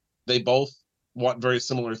 They both want very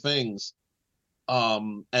similar things,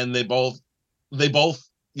 and they both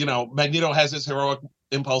Magneto has his heroic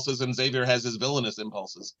impulses and Xavier has his villainous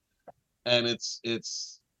impulses, and it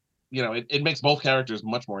makes both characters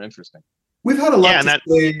much more interesting. We've had a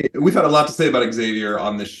lot to say about Xavier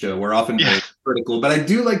on this show. We're often very critical, but I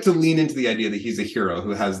do like to lean into the idea that he's a hero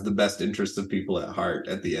who has the best interests of people at heart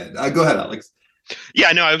at the end. Go ahead, Alex.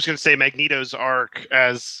 Yeah, no, I was going to say Magneto's arc,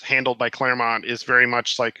 as handled by Claremont, is very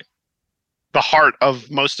much like the heart of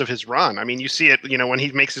most of his run. I mean, you see it, when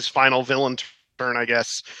he makes his final villain turn, I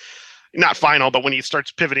guess. Not final, but when he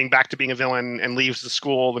starts pivoting back to being a villain and leaves the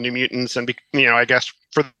school, the New Mutants, and I guess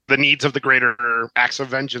for the needs of the greater Acts of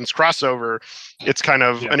Vengeance crossover, it's kind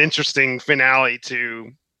of an interesting finale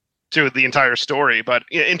to the entire story. But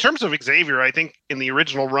in terms of Xavier, I think in the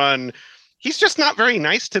original run, he's just not very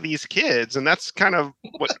nice to these kids, and that's kind of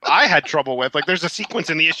what I had trouble with. Like, there's a sequence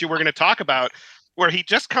in the issue we're going to talk about where he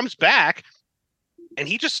just comes back and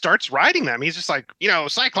he just starts riding them. He's just like,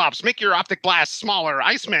 Cyclops, make your optic blast smaller.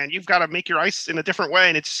 Iceman, you've got to make your ice in a different way.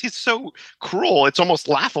 And he's so cruel. It's almost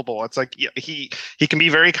laughable. It's like he can be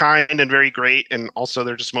very kind and very great. And also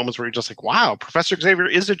there are just moments where you're just like, wow, Professor Xavier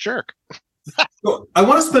is a jerk. So I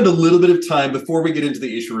want to spend a little bit of time before we get into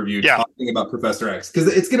the issue review talking about Professor X, because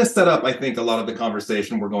it's going to set up, I think, a lot of the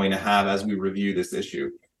conversation we're going to have as we review this issue.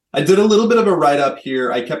 I did a little bit of a write-up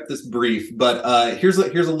here. I kept this brief, but here's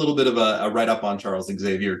a little bit of a write-up on Charles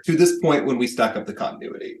Xavier to this point when we stack up the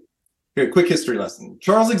continuity. Here, quick history lesson.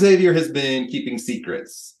 Charles Xavier has been keeping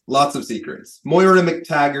secrets, lots of secrets. Moira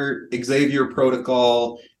McTaggart, Xavier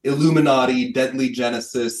Protocol, Illuminati, Deadly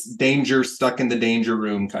Genesis, Danger, Stuck in the Danger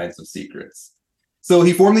Room kinds of secrets. So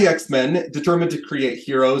he formed the X-Men, determined to create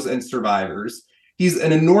heroes and survivors. He's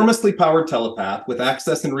an enormously powered telepath with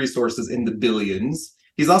access and resources in the billions.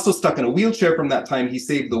 He's also stuck in a wheelchair from that time he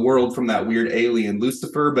saved the world from that weird alien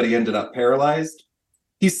Lucifer, but he ended up paralyzed.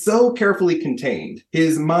 He's so carefully contained.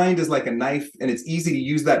 His mind is like a knife, and it's easy to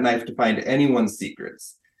use that knife to find anyone's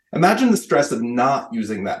secrets. Imagine the stress of not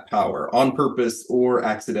using that power on purpose or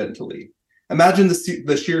accidentally. Imagine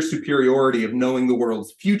the sheer superiority of knowing the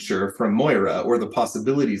world's future from Moira, or the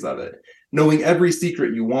possibilities of it, knowing every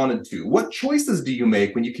secret you wanted to. What choices do you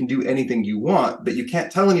make when you can do anything you want, but you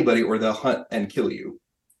can't tell anybody or they'll hunt and kill you?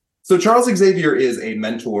 So Charles Xavier is a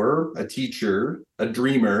mentor, a teacher, a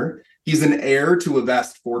dreamer. He's an heir to a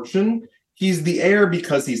vast fortune. He's the heir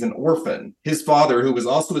because he's an orphan. His father, who was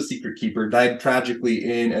also a secret keeper, died tragically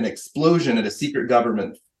in an explosion at a secret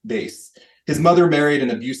government base. His mother married an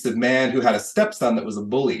abusive man who had a stepson that was a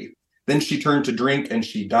bully. Then she turned to drink and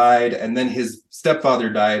she died, and then his stepfather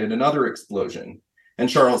died in another explosion. And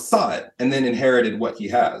Charles saw it and then inherited what he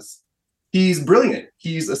has. He's brilliant.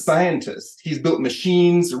 He's a scientist. He's built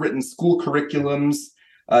machines, written school curriculums,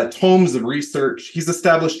 tomes of research. He's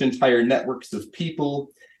established entire networks of people.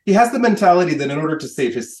 He has the mentality that in order to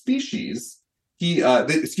save his species, that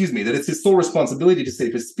it's his sole responsibility to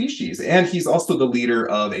save his species. And he's also the leader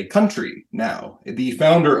of a country now, the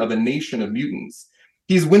founder of a nation of mutants.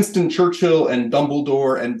 He's Winston Churchill and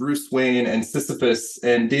Dumbledore and Bruce Wayne and Sisyphus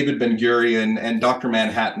and David Ben-Gurion and Dr.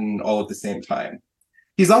 Manhattan all at the same time.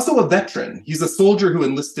 He's also a veteran. He's a soldier who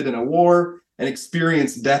enlisted in a war and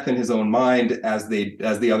experienced death in his own mind as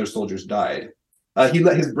the other soldiers died. He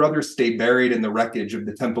let his brother stay buried in the wreckage of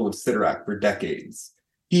the Temple of Cyttorak for decades.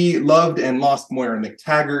 He loved and lost Moira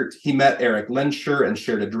McTaggart. He met Eric Lensher and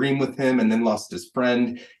shared a dream with him and then lost his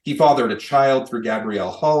friend. He fathered a child through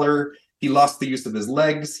Gabrielle Haller. He lost the use of his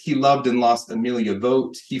legs. He loved and lost Amelia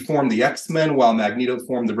Vogt. He formed the X-Men while Magneto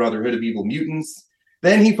formed the Brotherhood of Evil Mutants.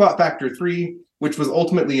 Then he fought Factor 3, which was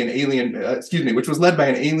ultimately which was led by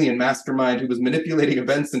an alien mastermind who was manipulating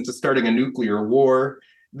events into starting a nuclear war.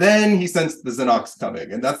 Then he sensed the Xenox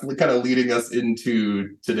coming, and that's kind of leading us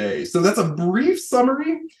into today. So that's a brief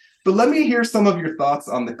summary, but let me hear some of your thoughts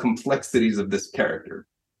on the complexities of this character.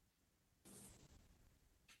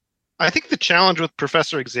 I think the challenge with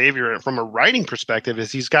Professor Xavier from a writing perspective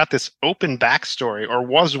is he's got this open backstory, or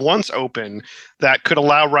was once open, that could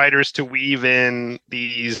allow writers to weave in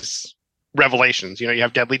these revelations. You know, you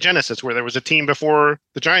have Deadly Genesis, where there was a team before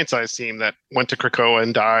the Giant Size team that went to Krakoa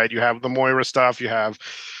and died. You have the Moira stuff. You have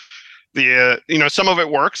the, some of it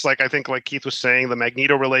works. Like, I think, like Keith was saying, the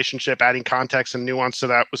Magneto relationship, adding context and nuance to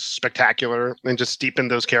that was spectacular and just deepened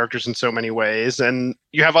those characters in so many ways. And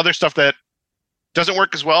you have other stuff that doesn't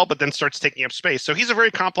work as well, but then starts taking up space. So he's a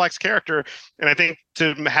very complex character. And I think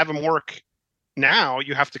to have him work now,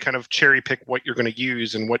 you have to kind of cherry pick what you're going to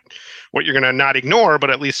use and what you're going to not ignore, but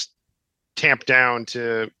at least tamp down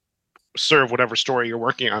to serve whatever story you're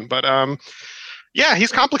working on. But yeah,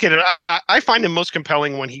 he's complicated. I find him most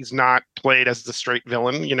compelling when he's not played as the straight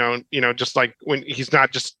villain, just like when he's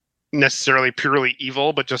not just necessarily purely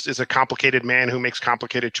evil, but just is a complicated man who makes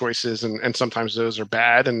complicated choices, and sometimes those are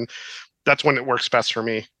bad, and that's when it works best for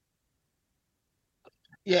me.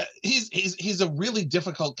 Yeah, he's a really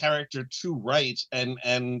difficult character to write, and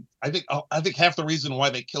I think half the reason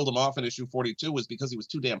why they killed him off in issue 42 was because he was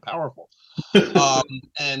too damn powerful.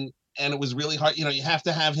 And it was really hard. You have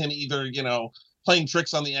to have him either playing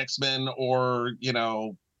tricks on the X-Men, or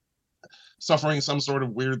suffering some sort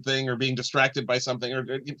of weird thing, or being distracted by something, or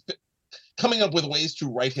coming up with ways to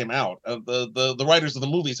write him out. The writers of the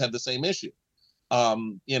movies had the same issue.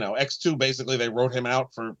 X2, basically they wrote him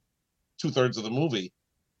out for 2/3 of the movie.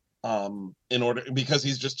 Because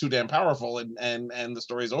he's just too damn powerful, and the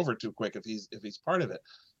story's over too quick if he's part of it.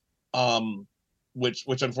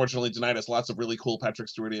 Which unfortunately denied us lots of really cool Patrick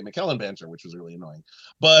Stewart and McKellen banter, which was really annoying.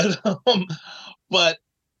 But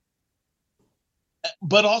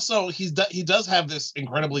also he does have this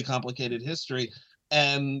incredibly complicated history,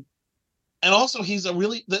 and also he's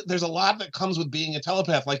there's a lot that comes with being a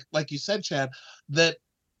telepath, like you said, Chad, that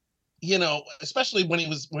especially when he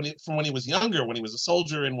was younger, when he was a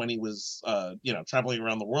soldier, and when he was traveling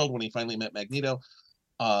around the world, when he finally met Magneto,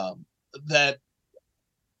 that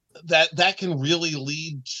can really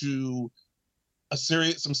lead to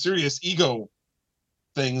some serious ego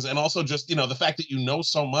things, and also just the fact that you know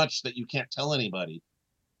so much that you can't tell anybody,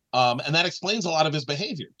 and that explains a lot of his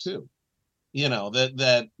behavior too.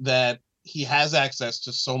 That he has access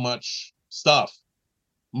to so much stuff,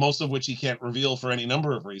 most of which he can't reveal for any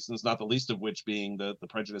number of reasons, not the least of which being the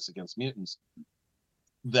prejudice against mutants.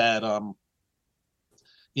 That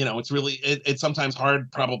it's really it's sometimes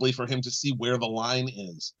hard probably for him to see where the line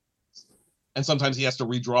is, and sometimes he has to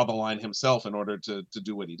redraw the line himself in order to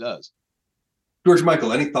do what he does. George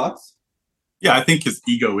Michael, any thoughts? Yeah, I think his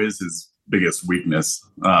ego is his biggest weakness.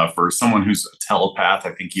 For someone who's a telepath,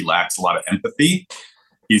 I think he lacks a lot of empathy.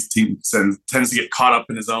 He tends to get caught up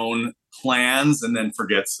in his own plans and then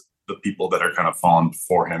forgets the people that are kind of fallen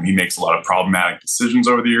before him. He makes a lot of problematic decisions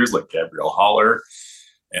over the years, like Gabrielle Haller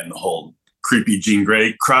and the whole creepy Jean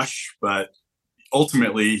Grey crush. But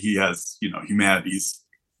ultimately, he has, humanity's,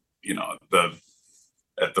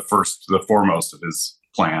 at the foremost of his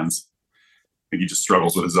plans. I think he just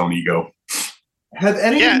struggles with his own ego. Have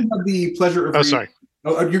any of you had the pleasure of sorry.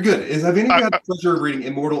 Oh, you're good. Have any of you had the pleasure of reading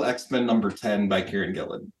Immortal X-Men number 10 by Kieran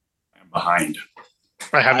Gillen? behind.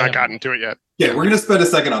 I have not gotten to it yet. Yeah, we're going to spend a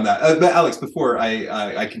second on that. But Alex, before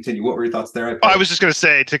I continue, what were your thoughts there? I was just going to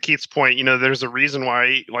say, to Keith's point, there's a reason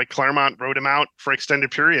why Claremont wrote him out for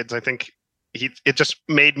extended periods. I think it just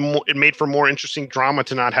made for more interesting drama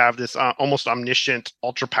to not have this almost omniscient,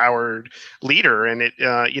 ultra-powered leader, and it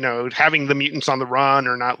having the mutants on the run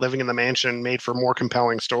or not living in the mansion made for more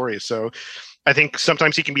compelling stories. So I think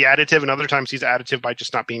sometimes he can be additive, and other times he's additive by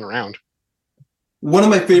just not being around. One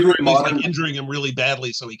of my favorite modern injuring him really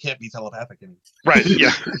badly, so he can't be telepathic anymore. Right?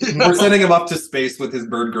 Yeah. We're sending him up to space with his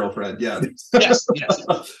bird girlfriend. Yeah. Yes.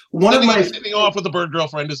 Sending off with the bird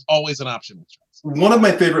girlfriend is always an option. One of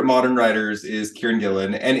my favorite modern writers is Kieran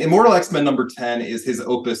Gillen, and Immortal X-Men number 10 is his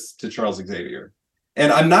opus to Charles Xavier.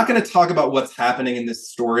 And I'm not going to talk about what's happening in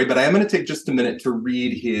this story, but I am going to take just a minute to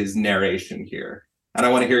read his narration here, and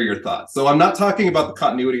I want to hear your thoughts. So I'm not talking about the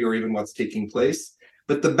continuity or even what's taking place.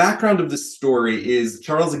 But the background of this story is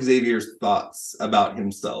Charles Xavier's thoughts about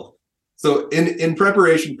himself. So in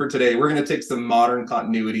preparation for today, we're going to take some modern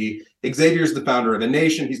continuity. Xavier's the founder of a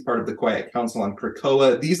nation. He's part of the Quiet Council on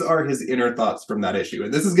Krakoa. These are his inner thoughts from that issue.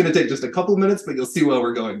 And this is going to take just a couple minutes, but you'll see while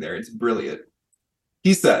we're going there. It's brilliant.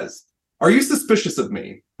 He says, "Are you suspicious of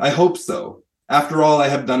me? I hope so. After all, I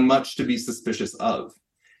have done much to be suspicious of.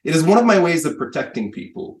 It is one of my ways of protecting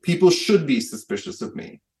people. People should be suspicious of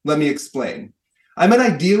me. Let me explain. I'm an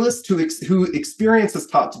idealist who experience has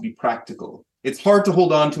taught to be practical. It's hard to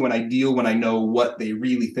hold on to an ideal when I know what they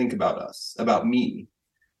really think about us, about me.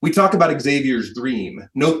 We talk about Xavier's dream.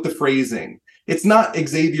 Note the phrasing. It's not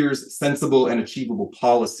Xavier's sensible and achievable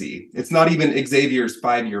policy. It's not even Xavier's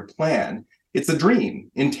 5-year plan. It's a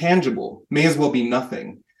dream, intangible, may as well be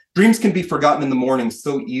nothing. Dreams can be forgotten in the morning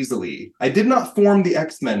so easily. I did not form the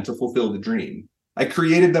X-Men to fulfill the dream. I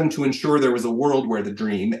created them to ensure there was a world where the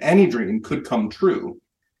dream, any dream, could come true.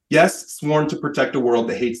 Yes, sworn to protect a world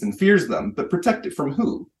that hates and fears them, but protect it from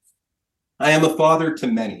who? I am a father to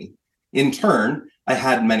many. In turn, I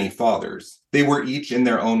had many fathers. They were each in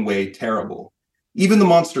their own way terrible. Even the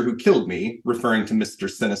monster who killed me, referring to Mr.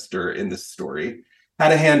 Sinister in this story,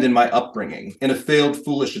 had a hand in my upbringing, in a failed,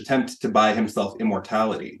 foolish attempt to buy himself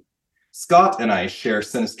immortality. Scott and I share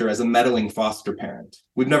Sinister as a meddling foster parent.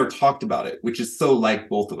 We've never talked about it, which is so like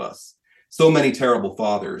both of us. So many terrible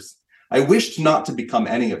fathers. I wished not to become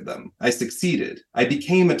any of them. I succeeded. I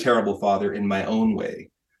became a terrible father in my own way.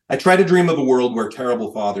 I try to dream of a world where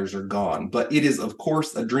terrible fathers are gone, but it is, of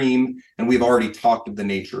course, a dream, and we've already talked of the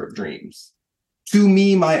nature of dreams. To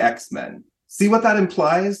me, my X-Men. See what that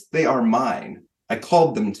implies? They are mine. I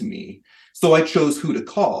called them to me, so I chose who to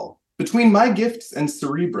call. Between my gifts and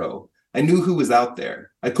Cerebro, I knew who was out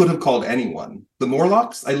there. I could have called anyone. The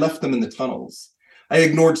Morlocks, I left them in the tunnels. I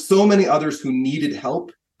ignored so many others who needed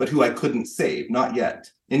help, but who I couldn't save, not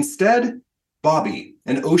yet. Instead, Bobby,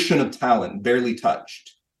 an ocean of talent barely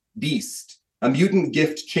touched. Beast, a mutant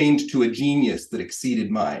gift chained to a genius that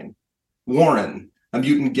exceeded mine. Warren, a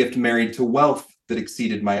mutant gift married to wealth that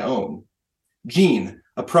exceeded my own. Jean,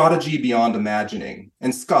 a prodigy beyond imagining.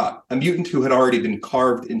 And Scott, a mutant who had already been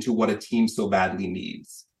carved into what a team so badly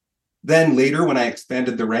needs. Then later, when I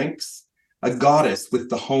expanded the ranks, a goddess with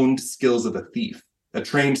the honed skills of a thief, a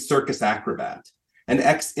trained circus acrobat, an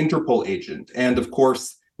ex-Interpol agent, and of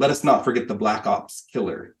course, let us not forget the Black Ops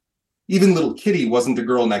killer. Even little Kitty wasn't a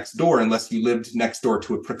girl next door unless you lived next door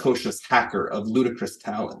to a precocious hacker of ludicrous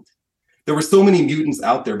talent. There were so many mutants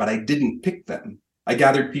out there, but I didn't pick them. I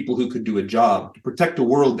gathered people who could do a job to protect a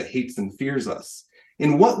world that hates and fears us.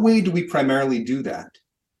 In what way do we primarily do that?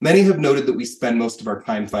 Many have noted that we spend most of our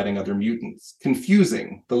time fighting other mutants,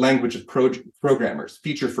 confusing the language of programmers,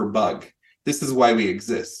 feature for bug. This is why we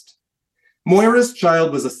exist. Moira's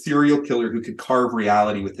child was a serial killer who could carve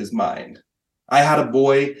reality with his mind. I had a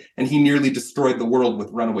boy, and he nearly destroyed the world with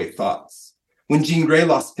runaway thoughts. When Jean Grey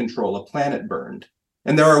lost control, a planet burned.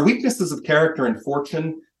 And there are weaknesses of character and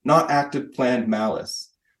fortune, not active planned malice.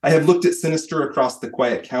 I have looked at Sinister across the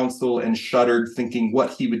Quiet Council and shuddered, thinking what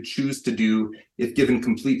he would choose to do if given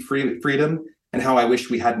complete freedom, and how I wish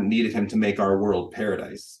we hadn't needed him to make our world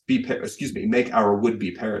paradise. Make our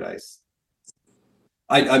would-be paradise.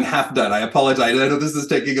 I'm half done. I apologize. I know this is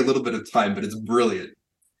taking a little bit of time, but it's brilliant.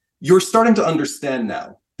 You're starting to understand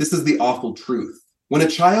now. This is the awful truth. When a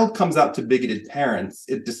child comes out to bigoted parents,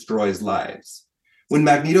 it destroys lives. When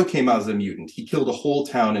Magneto came out as a mutant, he killed a whole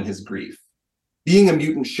town in his grief. Being a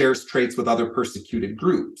mutant shares traits with other persecuted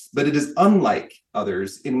groups, but it is unlike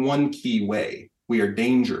others in one key way. We are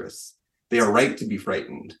dangerous. They are right to be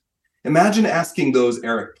frightened. Imagine asking those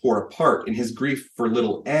Eric tore apart in his grief for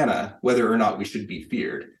little Anna whether or not we should be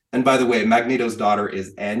feared. And by the way, Magneto's daughter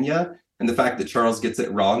is Anya, And the fact that Charles gets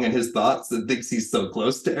it wrong in his thoughts and thinks he's so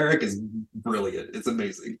close to Eric is brilliant. It's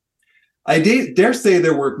amazing. I dare say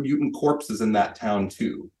there were mutant corpses in that town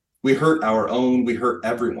too. We hurt our own, we hurt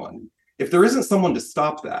everyone. If there isn't someone to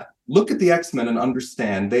stop that, look at the X-Men and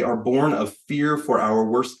understand they are born of fear for our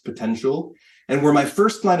worst potential, and were my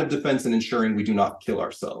first line of defense in ensuring we do not kill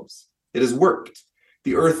ourselves. It has worked.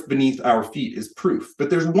 The earth beneath our feet is proof,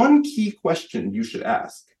 but there's one key question you should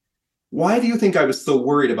ask. Why do you think I was so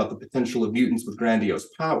worried about the potential of mutants with grandiose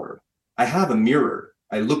power? I have a mirror.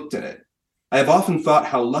 I looked in it. I have often thought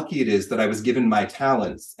how lucky it is that I was given my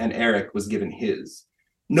talents and Eric was given his.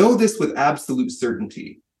 Know this with absolute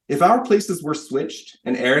certainty. If our places were switched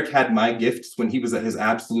and Eric had my gifts when he was at his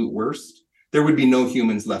absolute worst, there would be no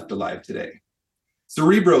humans left alive today.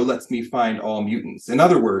 Cerebro lets me find all mutants. In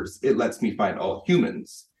other words, it lets me find all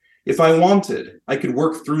humans. If I wanted, I could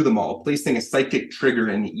work through them all, placing a psychic trigger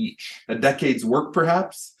in each. A decade's work,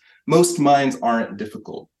 perhaps? Most minds aren't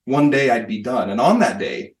difficult. One day I'd be done, and on that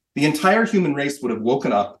day, the entire human race would have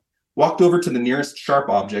woken up, walked over to the nearest sharp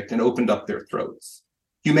object, and opened up their throats.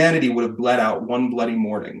 Humanity would have bled out one bloody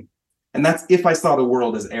morning. And that's if I saw the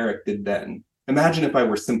world as Eric did then. Imagine if I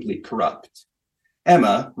were simply corrupt.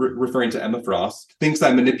 Emma, referring to Emma Frost, thinks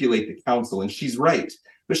I manipulate the council, and she's right.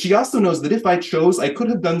 But she also knows that if I chose, I could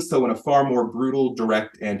have done so in a far more brutal,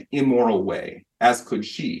 direct, and immoral way, as could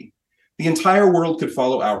she. The entire world could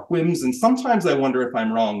follow our whims, and sometimes I wonder if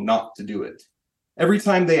I'm wrong not to do it. Every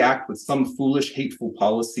time they act with some foolish, hateful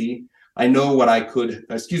policy, I know that I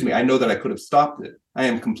could have stopped it. I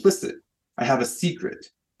am complicit. I have a secret.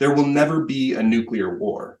 There will never be a nuclear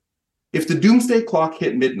war. If the doomsday clock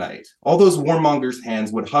hit midnight, all those warmongers'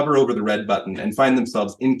 hands would hover over the red button and find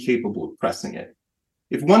themselves incapable of pressing it.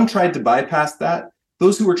 If one tried to bypass that,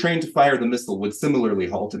 those who were trained to fire the missile would similarly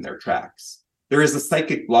halt in their tracks. There is a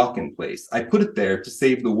psychic block in place. I put it there to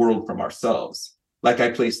save the world from ourselves, like I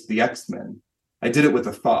placed the X-Men. I did it with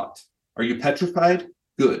a thought. Are you petrified?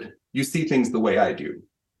 Good. You see things the way I do.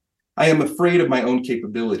 I am afraid of my own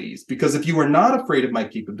capabilities, because if you are not afraid of my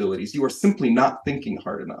capabilities, you are simply not thinking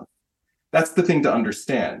hard enough. That's the thing to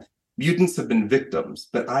understand. Mutants have been victims,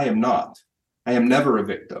 but I am not. I am never a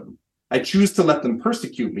victim. I choose to let them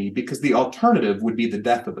persecute me because the alternative would be the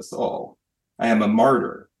death of us all. I am a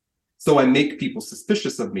martyr. So I make people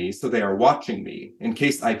suspicious of me so they are watching me in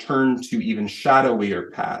case I turn to even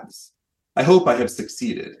shadowier paths. I hope I have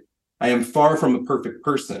succeeded. I am far from a perfect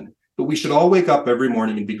person, but we should all wake up every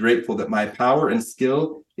morning and be grateful that my power and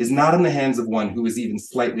skill is not in the hands of one who is even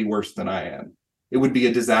slightly worse than I am. It would be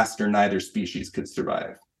a disaster neither species could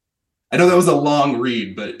survive. I know that was a long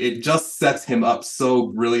read, but it just sets him up so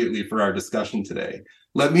brilliantly for our discussion today.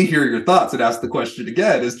 Let me hear your thoughts and ask the question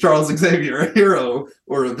again. Is Charles Xavier a hero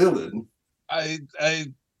or a villain? I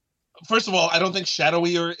first of all, I don't think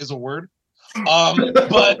shadowier is a word.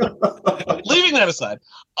 But leaving that aside,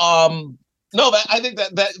 no, I think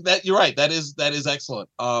that you're right. That is excellent.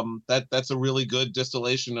 That's a really good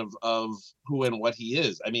distillation of who and what he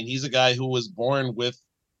is. I mean, he's a guy who was born with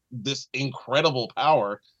this incredible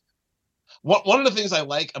power. One of the things I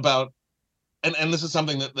like about, and this is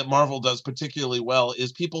something that Marvel does particularly well,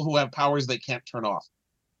 is people who have powers they can't turn off.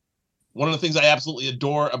 One of the things I absolutely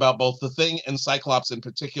adore about both the Thing and Cyclops in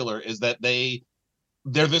particular is that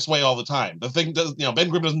they're this way all the time. The Thing does, Ben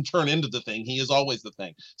Grimm doesn't turn into the Thing. He is always the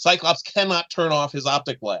Thing. Cyclops cannot turn off his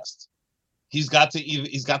optic blasts. He's got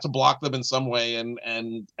to block them in some way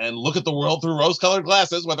and look at the world through rose-colored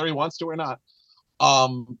glasses, whether he wants to or not.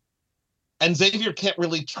 And Xavier can't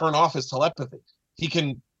really turn off his telepathy. He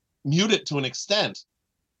can mute it to an extent,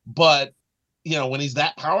 but when he's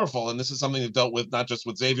that powerful, and this is something they've dealt with not just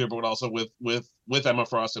with Xavier, but also with Emma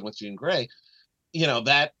Frost and with Jean Grey,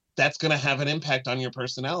 that's going to have an impact on your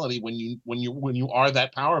personality when you are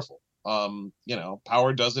that powerful.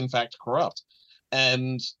 Power does in fact corrupt,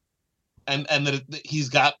 and that he's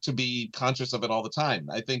got to be conscious of it all the time.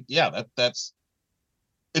 I think, that's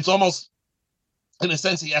it's almost, in a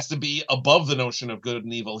sense, he has to be above the notion of good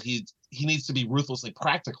and evil. He needs to be ruthlessly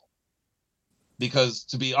practical, because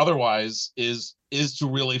to be otherwise is to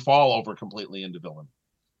really fall over completely into villain.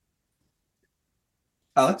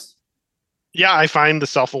 Alex? Yeah, I find the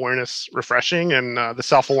self-awareness refreshing, and the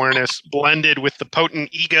self-awareness blended with the potent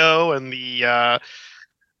ego and the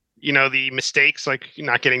mistakes, like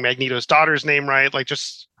not getting Magneto's daughter's name right, like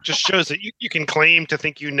just shows that you can claim to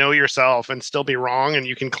think yourself and still be wrong, and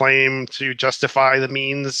you can claim to justify the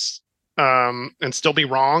means and still be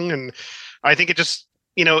wrong. And I think it just,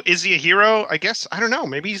 is he a hero? I guess, I don't know,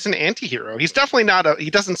 maybe he's an anti-hero. He's definitely he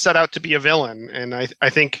doesn't set out to be a villain, and I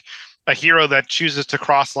think a hero that chooses to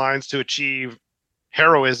cross lines to achieve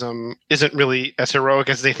heroism isn't really as heroic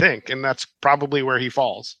as they think, and that's probably where he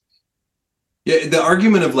falls. Yeah, the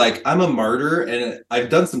argument of like, I'm a martyr and I've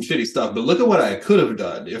done some shitty stuff, but look at what I could have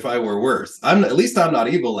done if I were worse. At least I'm not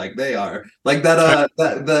evil like they are. Like that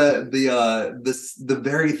the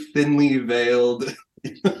very thinly veiled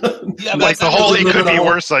Yeah, Like the whole "it could be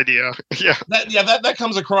worse" idea. Yeah. That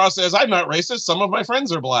comes across as, I'm not racist. Some of my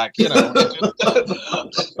friends are black. You know.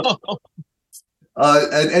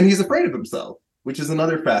 and he's afraid of himself, which is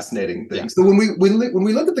another fascinating thing. Yeah. So when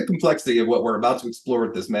we look at the complexity of what we're about to explore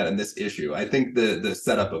with this man in this issue, I think the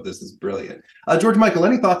setup of this is brilliant. George Michael,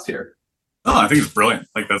 any thoughts here? Oh, I think it's brilliant.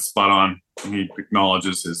 Like, that's spot on. He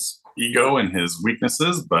acknowledges his ego and his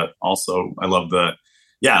weaknesses, but also I love the,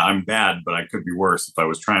 yeah, I'm bad, but I could be worse if I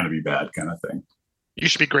was trying to be bad kind of thing. You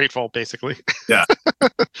should be grateful, basically. Yeah.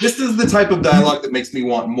 This is the type of dialogue that makes me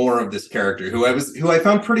want more of this character, who I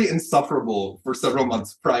found pretty insufferable for several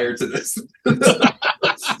months prior to this.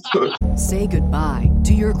 Say goodbye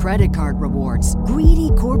to your credit card rewards.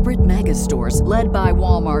 Greedy corporate mega stores, led by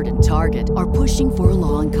Walmart and Target, are pushing for a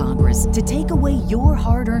law in Congress to take away your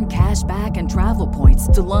hard-earned cash back and travel points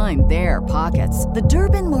to line their pockets. The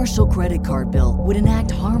Durbin-Marshall credit card bill would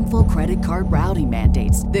enact harmful credit card routing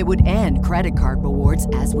mandates that would end credit card rewards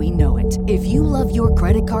as we know it. If you love your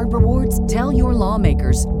credit card rewards, tell your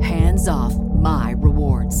lawmakers, hands off my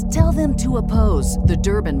rewards. Tell them to oppose the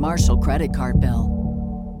Durbin-Marshall credit card bill.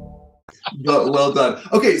 Well done.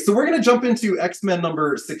 Okay, so we're going to jump into X-Men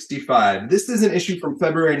number 65. This is an issue from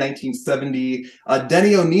February 1970.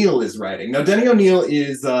 Denny O'Neil is writing. Now, Denny O'Neil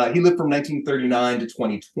is, he lived from 1939 to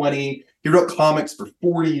 2020. He wrote comics for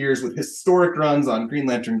 40 years with historic runs on Green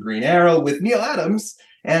Lantern, Green Arrow, with Neil Adams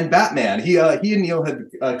and Batman. He and Neil had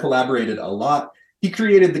collaborated a lot. He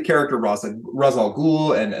created the character Ra's al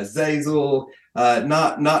Ghul and Azazel,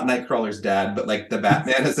 not Nightcrawler's dad, but like the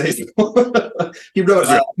Batman Azazel. He wrote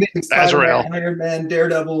Spider-Man, Iron Man,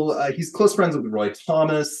 Daredevil. He's close friends with Roy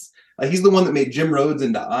Thomas. He's the one that made Jim Rhodes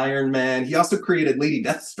into Iron Man. He also created Lady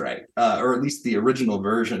Deathstrike, or at least the original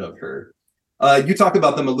version of her. You talk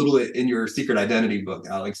about them a little in your Secret Identity book,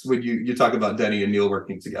 Alex, when you talk about Denny and Neil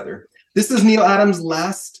working together. This is Neil Adams'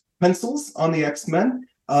 last pencils on the X-Men.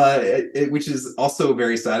 Which is also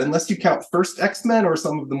very sad, unless you count First X-Men or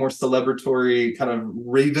some of the more celebratory kind of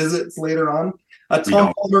revisits later on.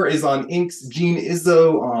 Tom Palmer is on inks, Gene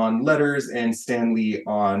Izzo on letters, and Stan Lee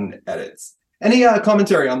on edits. Any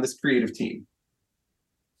commentary on this creative team?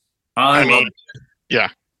 Yeah.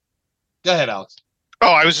 Go ahead, Alex.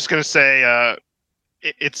 Oh, I was just going to say,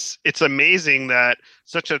 it's amazing that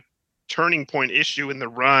such a turning point issue in the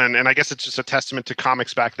run, and I guess it's just a testament to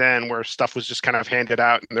comics back then, where stuff was just kind of handed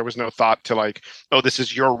out and there was no thought to like, oh, this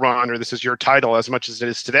is your run or this is your title, as much as it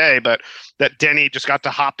is today. But that Denny just got to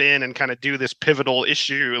hop in and kind of do this pivotal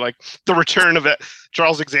issue, like the return of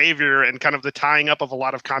Charles Xavier and kind of the tying up of a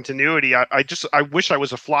lot of continuity. I wish I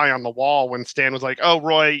was a fly on the wall when Stan was like, oh,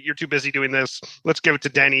 Roy, you're too busy doing this, let's give it to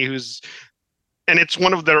Denny, and it's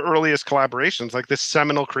one of their earliest collaborations, like this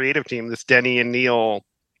seminal creative team, this Denny and Neil,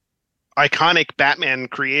 iconic Batman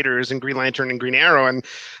creators in Green Lantern and Green Arrow. And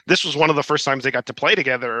this was one of the first times they got to play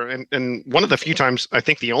together, and one of the few times, I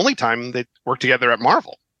think the only time, they worked together at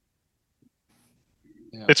Marvel.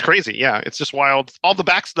 Yeah. It's crazy. Yeah, it's just wild. All the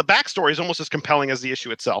backstory is almost as compelling as the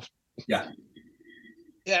issue itself. Yeah.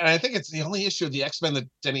 Yeah, and I think it's the only issue of the X-Men that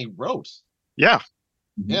Denny wrote. Yeah.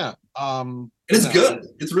 Yeah. It's good.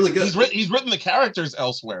 It's really good. He's written the characters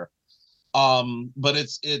elsewhere. But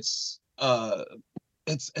it's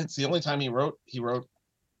the only time he wrote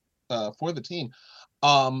for the team.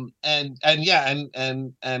 And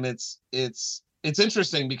it's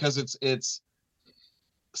interesting because it's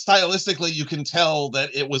stylistically, you can tell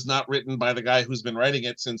that it was not written by the guy who's been writing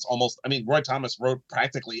it since Roy Thomas wrote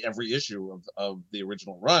practically every issue of the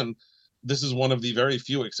original run. This is one of the very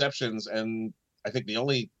few exceptions, and I think the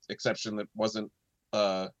only exception that wasn't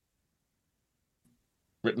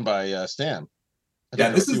written by Stan.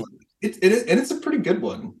 It's a pretty good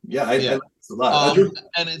one. Yeah, I like this a lot.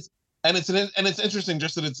 And it's interesting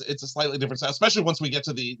just that it's a slightly different style, especially once we get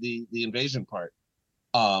to the invasion part.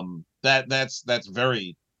 That's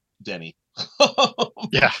very Denny.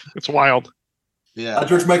 Yeah, it's wild. Yeah,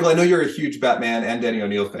 George Michael, I know you're a huge Batman and Denny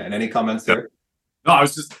O'Neil fan. Any comments there? No, I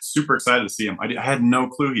was just super excited to see him. I had no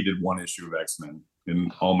clue he did one issue of X-Men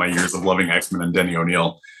in all my years of loving X-Men and Denny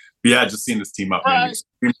O'Neil. But yeah, just seeing this team up made me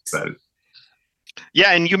extremely excited.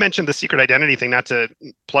 Yeah, and you mentioned the Secret Identity thing, not to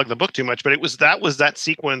plug the book too much, but that was that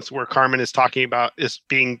sequence where Carmen is talking about is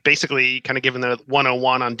being basically kind of given the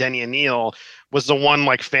 101 on Denny and Neil, was the one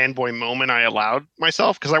like fanboy moment I allowed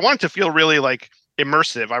myself, because I wanted to feel really like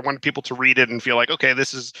immersive. I wanted people to read it and feel like, okay,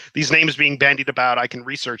 this is these names being bandied about. I can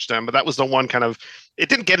research them. But that was the one kind of, it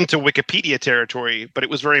didn't get into Wikipedia territory, but it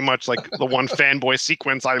was very much like the one fanboy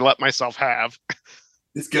sequence I let myself have.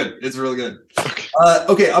 It's good. It's really good.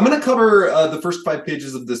 Okay, I'm going to cover the first 5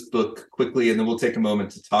 pages of this book quickly, and then we'll take a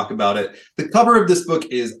moment to talk about it. The cover of this book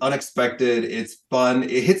is unexpected. It's fun.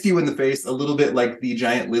 It hits you in the face a little bit like the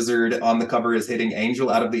giant lizard on the cover is hitting Angel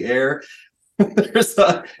out of the air.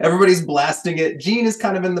 Everybody's blasting it. Jean is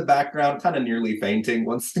kind of in the background, kind of nearly fainting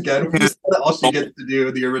once again, which is all she gets to do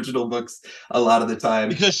in the original books a lot of the time.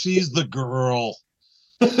 Because she's the girl.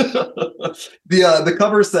 The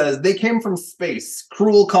cover says, they came from space,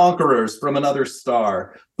 cruel conquerors from another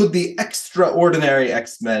star. Could the extraordinary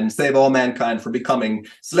X-Men save all mankind from becoming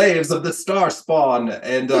slaves of the star spawn?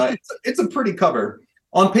 And it's a pretty cover.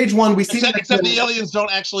 On page 1, we see except the aliens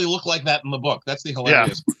don't actually look like that in the book. That's the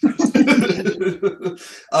hilarious.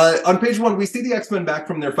 On page 1, we see the X-Men back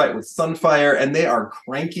from their fight with Sunfire, and they are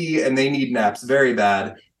cranky and they need naps very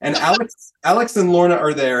bad. And Alex and Lorna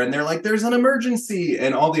are there, and they're like, "There's an emergency,"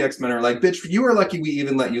 and all the X-Men are like, "Bitch, you are lucky we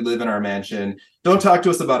even let you live in our mansion. Don't talk to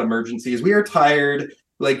us about emergencies. We are tired.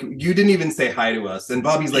 Like, you didn't even say hi to us." And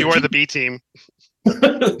Bobby's like, "You are the B team."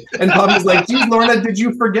 And Bobby's like, "Geez, Lorna, did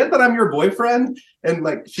you forget that I'm your boyfriend?" And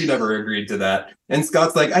like, she never agreed to that. And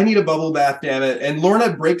Scott's like, "I need a bubble bath, damn it." And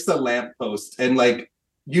Lorna breaks a lamppost and like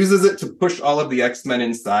uses it to push all of the X-Men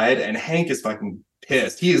inside. And Hank is fucking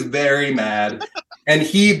pissed. He is very mad. And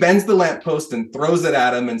he bends the lamppost and throws it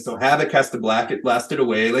at him. And so Havoc has to blast it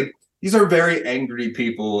away. Like, these are very angry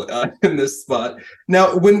people in this spot.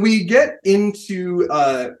 Now, when we get into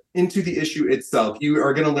the issue itself, you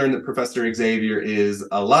are going to learn that Professor Xavier is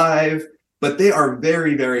alive, but they are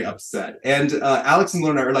very, very upset. And Alex and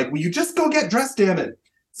Lorna are like, "Will you just go get dressed, damn it?"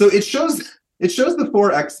 So it shows the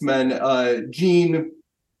 4 X-Men, Jean,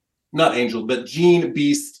 not Angel, but Jean,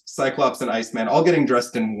 Beast, Cyclops, and Iceman, all getting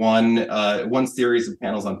dressed in one series of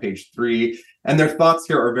panels on page 3. And their thoughts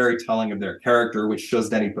here are very telling of their character, which shows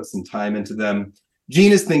Denny put some time into them.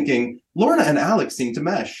 Jean is thinking, "Lorna and Alex seem to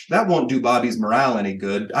mesh. That won't do Bobby's morale any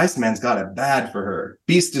good. Iceman's got it bad for her."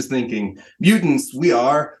 Beast is thinking, "Mutants we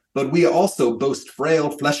are, but we also boast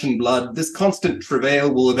frail flesh and blood. This constant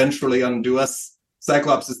travail will eventually undo us."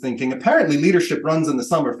 Cyclops is thinking, "Apparently leadership runs in the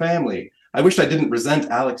Summer family. I wish I didn't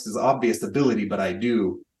resent Alex's obvious ability, but I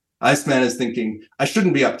do." Iceman is thinking, "I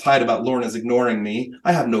shouldn't be uptight about Lorna's ignoring me.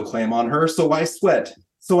 I have no claim on her, so why sweat?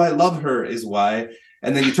 So I love her is why."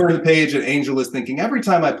 And then you turn the page and Angel is thinking, "Every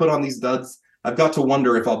time I put on these duds, I've got to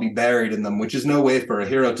wonder if I'll be buried in them, which is no way for a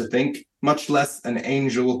hero to think, much less an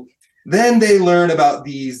angel." Then they learn about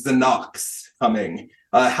the Xenox coming.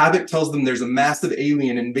 Havoc tells them there's a massive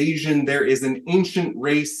alien invasion. There is an ancient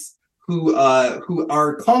race who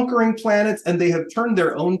are conquering planets, and they have turned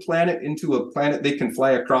their own planet into a planet they can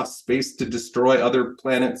fly across space to destroy other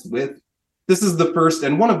planets with. This is the first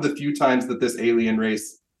and one of the few times that this alien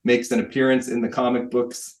race makes an appearance in the comic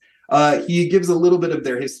books. He gives a little bit of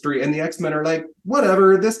their history, and the X-Men are like,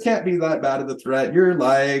 "Whatever, this can't be that bad of a threat. You're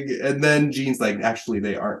lying." And then Jean's like, "Actually,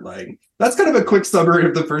 they aren't lying." That's kind of a quick summary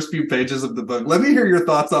of the first few pages of the book. Let me hear your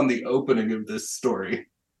thoughts on the opening of this story.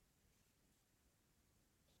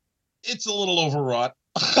 It's a little overwrought.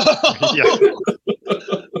 Yeah.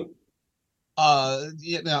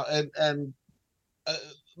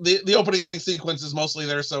 The opening sequence is mostly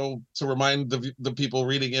there so to remind the people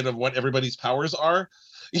reading it of what everybody's powers are,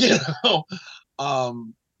 as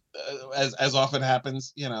often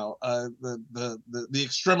happens, the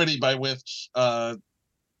extremity by which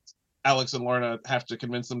Alex and Lorna have to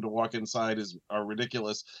convince them to walk inside are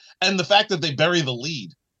ridiculous, and the fact that they bury the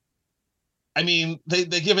lead. I mean, they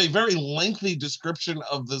give a very lengthy description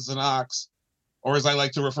of the Xenox, or as I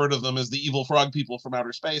like to refer to them as the evil frog people from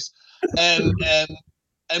outer space, and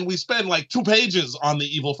we spend like 2 pages on the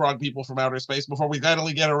evil frog people from outer space before we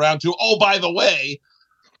finally get around to, "Oh, by the way,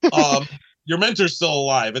 your mentor's still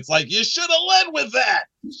alive." It's like, you should have led with that.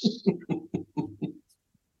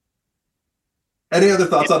 Any other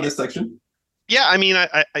thoughts on this section? Yeah, I mean,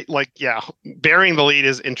 I burying the lead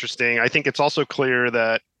is interesting. I think it's also clear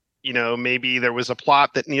that, maybe there was a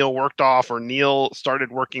plot that Neil worked off, or Neil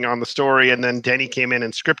started working on the story and then Denny came in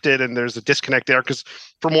and scripted, and there's a disconnect there. Because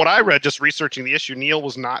from what I read, just researching the issue, Neil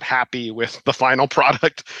was not happy with the final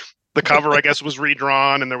product. The cover, I guess, was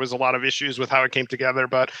redrawn, and there was a lot of issues with how it came together.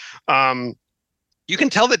 But you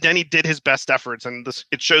can tell that Denny did his best efforts, and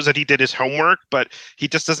it shows that he did his homework, but he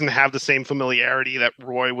just doesn't have the same familiarity that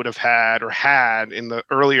Roy would have had in the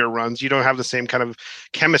earlier runs. You don't have the same kind of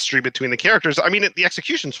chemistry between the characters. I mean, the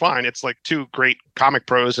execution's fine. It's like 2 great comic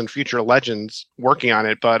pros and future legends working on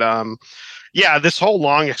it, but Yeah, this whole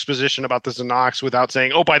long exposition about the Xenox without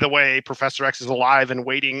saying, "Oh, by the way, Professor X is alive and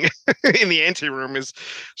waiting in the anteroom,"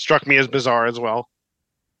 struck me as bizarre as well.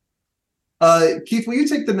 Keith, will you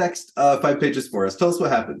take the next 5 pages for us? Tell us what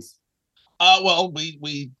happens. Well,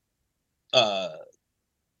 we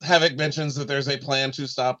Havoc mentions that there's a plan to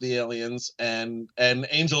stop the aliens, and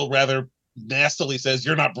Angel rather nastily says,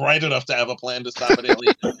 "You're not bright enough to have a plan to stop an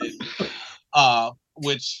alien,"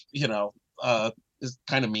 which is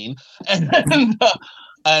kind of mean.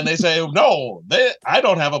 And they say, "No, I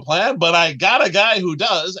don't have a plan, but I got a guy who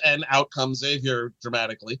does." And out comes Xavier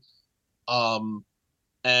dramatically.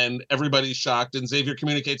 And everybody's shocked, and Xavier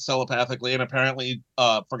communicates telepathically and apparently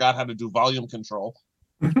forgot how to do volume control.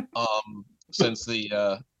 Since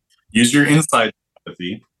the use your inside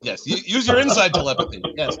telepathy. Yes, use your inside telepathy.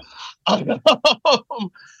 Yes. And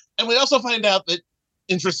we also find out that,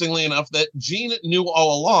 interestingly enough, that Jean knew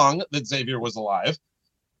all along that Xavier was alive.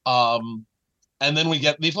 And then we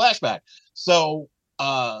get the flashback. So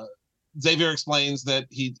Xavier explains that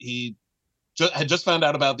he had just found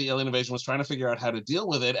out about the alien invasion, was trying to figure out how to deal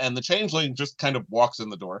with it, and the changeling just kind of walks in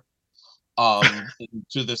the door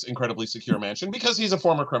to this incredibly secure mansion because he's a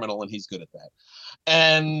former criminal and he's good at that,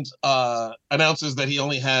 and announces that he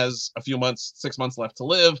only has 6 months left to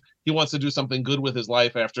live. He wants to do something good with his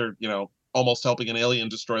life after almost helping an alien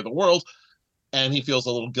destroy the world, and he feels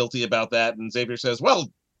a little guilty about that. And Xavier says,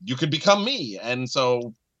 "Well, you could become me." And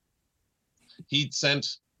so he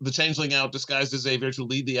sent the changeling out disguised as Xavier to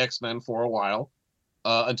lead the X-Men for a while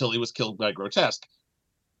until he was killed by Grotesque.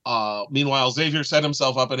 Meanwhile, Xavier set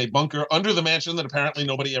himself up in a bunker under the mansion that apparently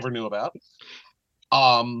nobody ever knew about,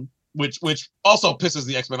 which also pisses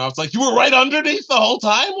the X-Men off. It's like, you were right underneath the whole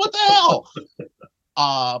time? What the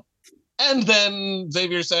hell? And then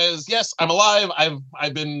Xavier says, "Yes, I'm alive.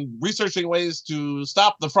 I've been researching ways to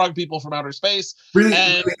stop the frog people from outer space."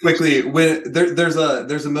 Really quickly, when there's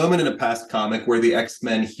a moment in a past comic where the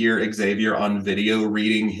X-Men hear Xavier on video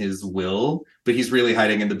reading his will, but he's really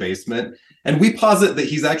hiding in the basement, and we posit that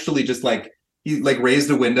he's actually just he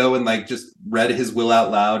raised a window and just read his will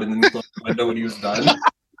out loud, and then closed the window when he was done.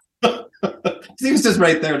 He was just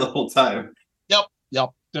right there the whole time.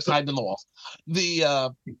 Yep, just hiding in the walls.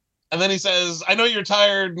 And then he says, "I know you're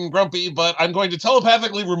tired and grumpy, but I'm going to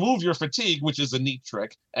telepathically remove your fatigue," which is a neat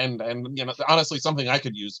trick, and honestly something I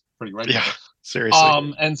could use pretty regularly. Yeah,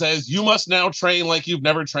 seriously. And says, "You must now train like you've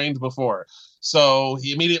never trained before." So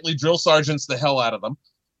he immediately drill sergeants the hell out of them,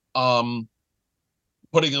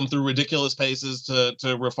 putting them through ridiculous paces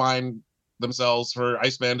to refine themselves, for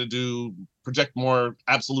Iceman to project more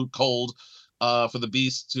absolute cold, for the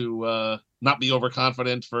Beast to not be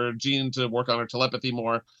overconfident, for Jean to work on her telepathy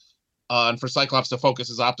more. And for Cyclops to focus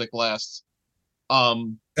his optic blasts.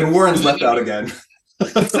 And Warren's left out again.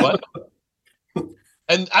 What?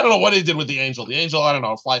 And I don't know what he did with the Angel. The Angel, I don't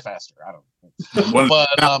know, fly faster. I don't know. But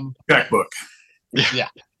checkbook. Yeah,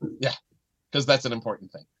 because that's an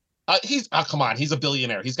important thing. Come on, he's a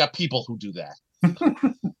billionaire. He's got people who do that.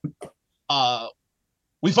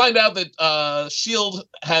 We find out that S.H.I.E.L.D.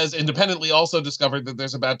 has independently also discovered that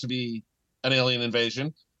there's about to be an alien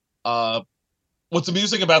invasion. What's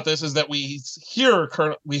amusing about this is that we hear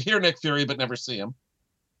Nick Fury but never see him.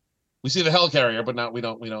 We see the helicarrier, but we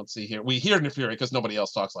don't see here. We hear Nick Fury because nobody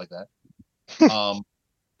else talks like that.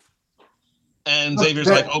 And Xavier's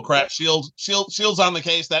like, "Oh crap, Shield's on the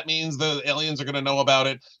case. That means the aliens are going to know about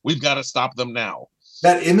it. We've got to stop them now."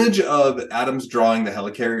 That image of Adams drawing the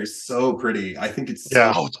helicarrier is so pretty. I think it's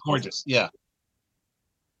it's gorgeous.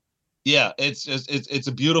 Yeah, it's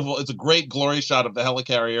a great glory shot of the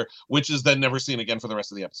helicarrier, which is then never seen again for the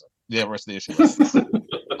rest of the episode. The rest of the issue.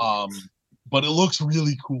 But it looks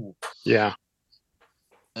really cool. Yeah.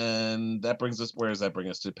 And that brings us, where does that bring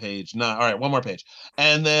us to? Page 9. All right, one more page.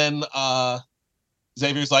 And then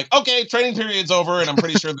Xavier's like, "Okay, training period's over," and I'm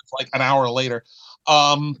pretty sure that's an hour later.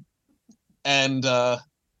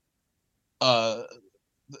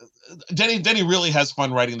 Denny really has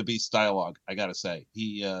fun writing the Beast dialogue, I gotta say.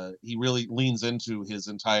 He really leans into his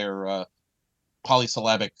entire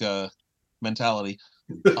polysyllabic mentality.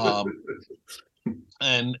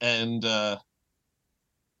 And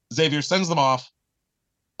Xavier sends them off.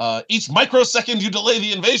 "Each microsecond you delay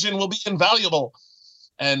the invasion will be invaluable."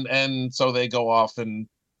 And so they go off and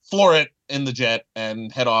floor it in the jet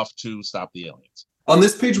and head off to stop the aliens. On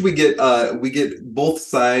this page, we get both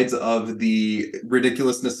sides of the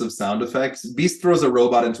ridiculousness of sound effects. Beast throws a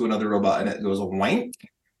robot into another robot, and it goes wank.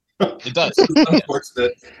 It does.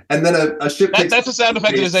 Unfortunate. And then a ship. That's a sound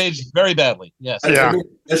effect that has aged very badly. Yes. Yeah.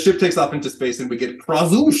 A ship takes off into space, and we get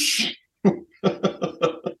Krazoosh.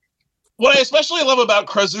 What I especially love about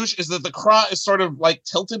Krazoosh is that the Kra is sort of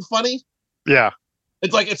tilted funny. Yeah.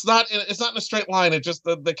 It's like it's not in a straight line. It just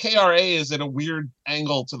the KRA is in a weird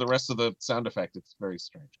angle to the rest of the sound effect. It's very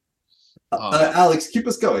strange. Alex, keep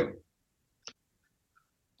us going.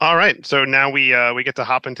 All right, so now we get to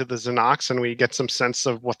hop into the Xenox and we get some sense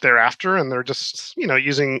of what they're after, and they're just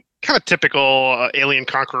using kind of typical alien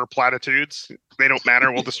conqueror platitudes. They don't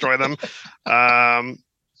matter. We'll destroy them.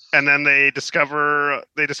 And then they discover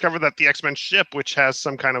that the X-Men ship, which has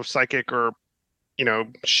some kind of psychic or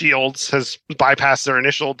shields, has bypassed their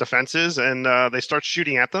initial defenses, and they start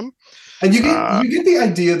shooting at them. And you get the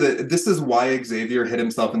idea that this is why Xavier hid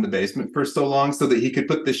himself in the basement for so long, so that he could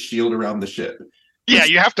put this shield around the ship. Yeah,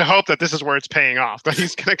 you have to hope that this is where it's paying off. That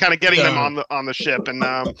he's kind of getting them on the ship, and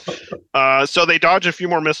so they dodge a few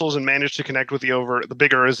more missiles and manage to connect with the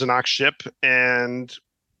bigger Xenox ship, and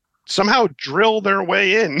somehow drill their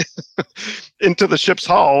way into the ship's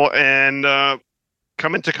hull and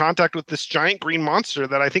come into contact with this giant green monster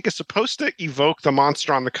that I think is supposed to evoke the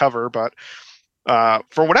monster on the cover, but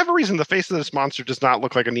for whatever reason, the face of this monster does not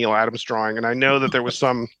look like a Neil Adams drawing, and I know that there was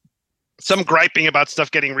some griping about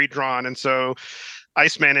stuff getting redrawn, and so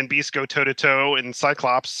Iceman and Beast go toe-to-toe, and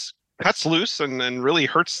Cyclops cuts loose and really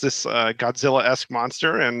hurts this Godzilla-esque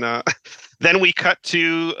monster. And then we cut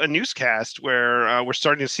to a newscast where we're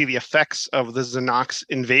starting to see the effects of the Xenox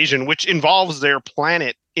invasion, which involves their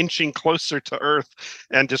planet inching closer to Earth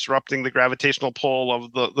and disrupting the gravitational pull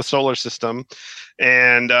of the solar system.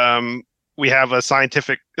 And we have a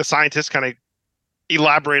scientist kind of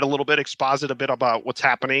elaborate a little bit, exposit a bit about what's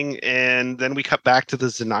happening, and then we cut back to the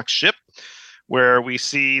Xenox ship, where we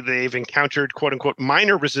see they've encountered quote-unquote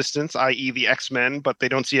minor resistance, i.e. the X-Men, but they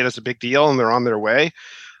don't see it as a big deal, and they're on their way.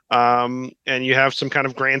 And you have some kind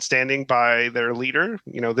of grandstanding by their leader.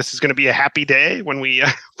 This is going to be a happy day when we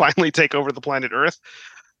finally take over the planet Earth.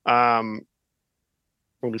 Let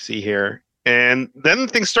me see here. And then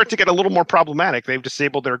things start to get a little more problematic. They've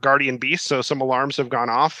disabled their Guardian Beast, so some alarms have gone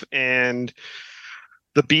off, and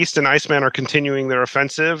the Beast and Iceman are continuing their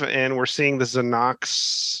offensive, and we're seeing the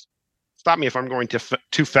Xenox. Stop me if I'm going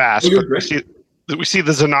too fast. But we see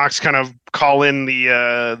the Xenox kind of call in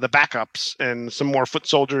the backups, and some more foot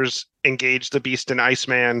soldiers engage the Beast and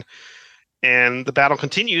Iceman, and the battle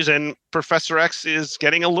continues. And Professor X is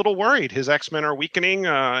getting a little worried. His X-Men are weakening,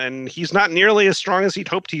 and he's not nearly as strong as he'd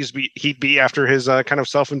hoped he'd be after his kind of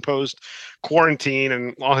self-imposed quarantine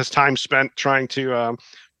and all his time spent trying to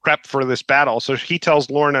prep for this battle. So he tells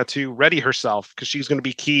Lorna to ready herself because she's going to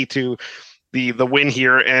be key to the win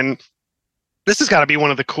here. And this has got to be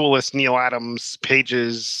one of the coolest Neil Adams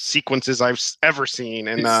sequences I've ever seen.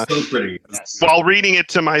 And it's so pretty. While reading it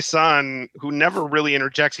to my son, who never really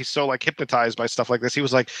interjects, he's so hypnotized by stuff like this. He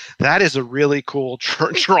was like, that is a really cool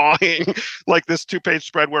drawing, like this 2-page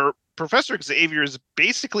spread where Professor Xavier is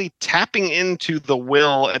basically tapping into the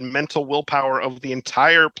will and mental willpower of the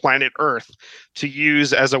entire planet Earth to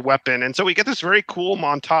use as a weapon. And so we get this very cool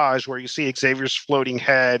montage where you see Xavier's floating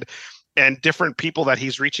head and different people that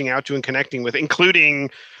he's reaching out to and connecting with, including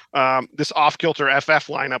this off-kilter FF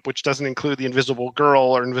lineup, which doesn't include the Invisible Girl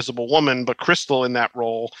or Invisible Woman, but Crystal in that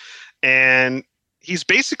role. And he's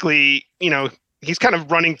basically, he's kind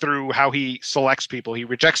of running through how he selects people. He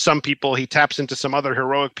rejects some people. He taps into some other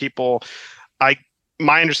heroic people.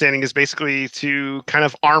 My understanding is basically to kind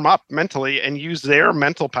of arm up mentally and use their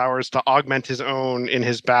mental powers to augment his own in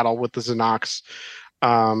his battle with the Xenox.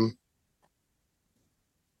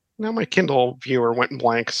 Now my Kindle viewer went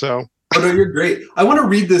blank, so. Oh, no, you're great. I want to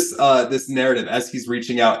read this narrative as he's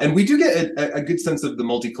reaching out, and we do get a good sense of the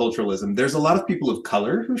multiculturalism. There's a lot of people of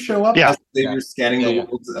color who show up as they're scanning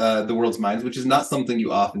the world's minds, which is not something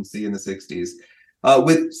you often see in the 60s.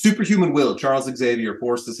 With superhuman will, Charles Xavier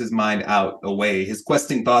forces his mind away. His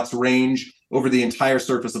questing thoughts range over the entire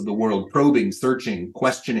surface of the world, probing, searching,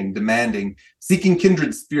 questioning, demanding, seeking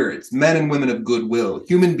kindred spirits, men and women of goodwill,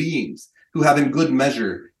 human beings who have in good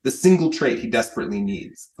measure the single trait he desperately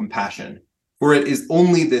needs, compassion. For it is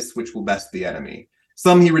only this which will best the enemy.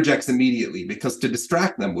 Some he rejects immediately, because to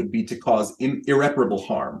distract them would be to cause irreparable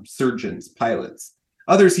harm, surgeons, pilots.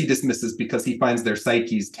 Others he dismisses because he finds their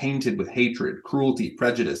psyches tainted with hatred, cruelty,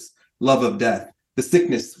 prejudice, love of death, the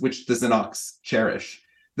sickness which the Xenox cherish.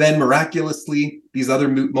 Then, miraculously, these other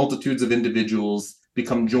multitudes of individuals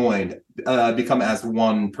become as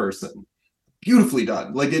one person. Beautifully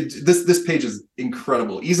done. This page is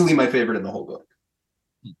incredible. Easily my favorite in the whole book.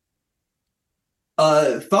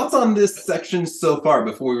 Thoughts on this section so far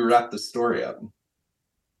before we wrap the story up?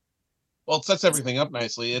 Well, it sets everything up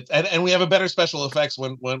nicely. And we have a better special effects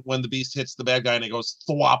when the Beast hits the bad guy and it goes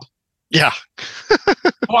thwop. Yeah.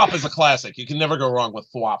 Thwop is a classic. You can never go wrong with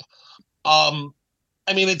thwop.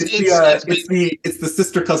 I mean, it's the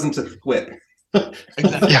sister cousin to Thwip.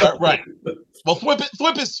 Exactly. Yeah. Right. Well,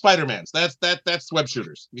 Thwip is Spider-Man's. That's web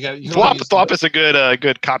shooters. Thwop is a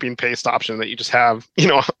good copy and paste option that you just have,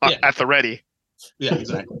 at the ready. Yeah,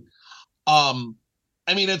 exactly.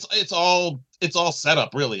 I mean, it's all set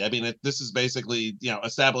up, really. I mean, this is basically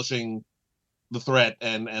establishing the threat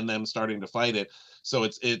and them starting to fight it. So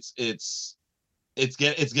it's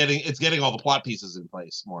getting all the plot pieces in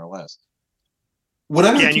place, more or less.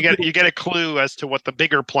 And you get a clue as to what the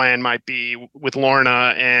bigger plan might be with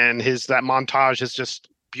Lorna, and that montage is just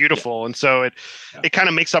beautiful. And so it kind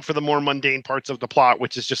of makes up for the more mundane parts of the plot,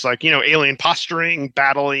 which is just like, alien posturing,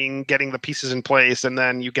 battling, getting the pieces in place, and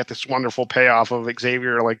then you get this wonderful payoff of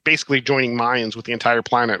Xavier like basically joining minds with the entire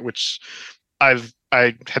planet, which I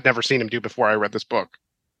had never seen him do before I read this book.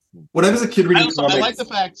 When I was a kid reading comics, I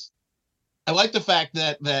like the fact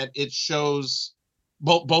that it shows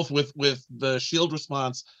both with the SHIELD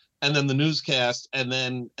response and then the newscast and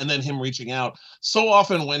then him reaching out. So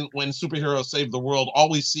often when superheroes save the world, all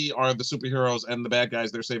we see are the superheroes and the bad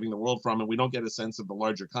guys they're saving the world from, and we don't get a sense of the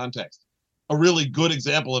larger context. A really good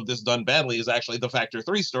example of this done badly is actually the Factor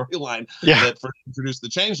 3 storyline that first introduced the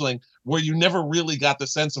Changeling, where you never really got the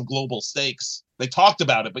sense of global stakes. They talked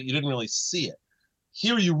about it, but you didn't really see it.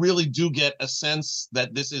 Here you really do get a sense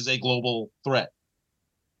that this is a global threat.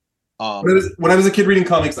 When I was a kid reading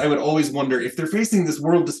comics, I would always wonder, if they're facing this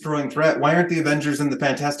world-destroying threat, why aren't the Avengers and the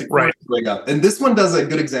Fantastic Four going up? And this one does a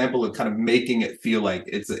good example of kind of making it feel like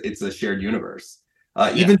it's a shared universe.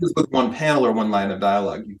 Even just with one panel or one line of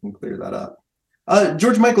dialogue, you can clear that up.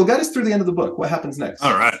 George Michael, guide us through the end of the book. What happens next?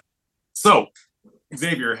 All right. So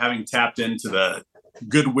Xavier, having tapped into the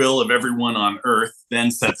goodwill of everyone on Earth, then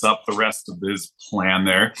sets up the rest of his plan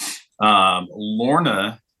there.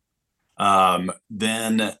 Lorna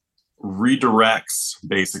then redirects,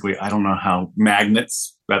 basically, I don't know how,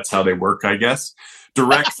 magnets, that's how they work, I guess,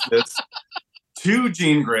 directs this to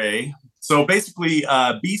Jean Grey. So basically,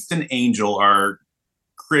 Beast and Angel are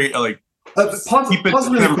pause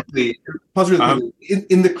really quickly.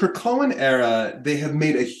 In the Krakoan era, they have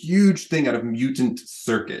made a huge thing out of mutant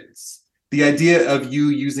circuits. The idea of you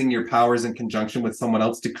using your powers in conjunction with someone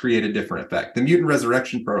else to create a different effect. The mutant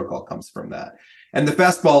resurrection protocol comes from that. And the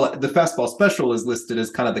fastball special is listed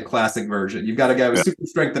as kind of the classic version. You've got a guy with super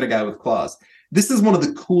strength and a guy with claws. This is one of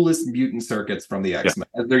the coolest mutant circuits from the X-Men.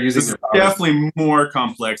 They're using their powers. Definitely more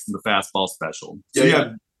complex than the fastball special. So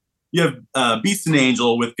you have Beast and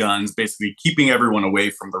Angel with guns, basically keeping everyone away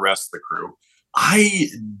from the rest of the crew. I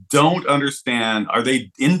don't understand. Are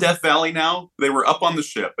they in Death Valley now? They were up on the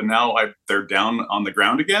ship, and now they're down on the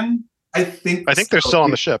ground again? I think they're still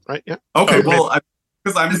on the ship, right? Yeah. Okay, well...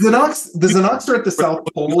 The Xanax are at the South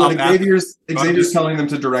Pole, and Xavier's telling them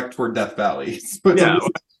to direct toward Death Valley. It's a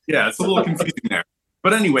little confusing there.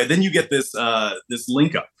 But anyway, then you get this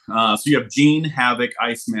link up. So you have Jean, Havoc,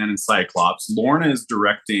 Iceman, and Cyclops. Lorna is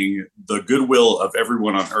directing the goodwill of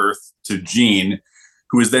everyone on Earth to Jean,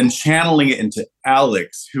 who is then channeling it into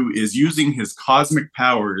Alex, who is using his cosmic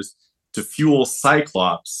powers to fuel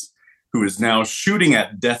Cyclops, who is now shooting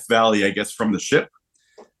at Death Valley, I guess, from the ship.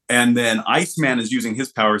 And then Iceman is using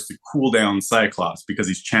his powers to cool down Cyclops because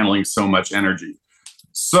he's channeling so much energy.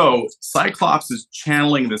 So Cyclops is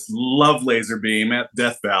channeling this love laser beam at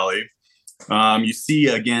Death Valley. You see,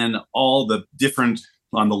 again, all the different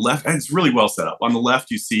on the left. And it's really well set up. On the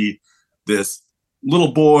left, you see this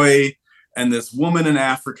little boy and this woman in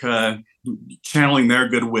Africa channeling their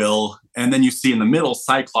goodwill. And then you see in the middle,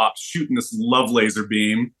 Cyclops shooting this love laser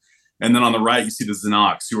beam. And then on the right, you see the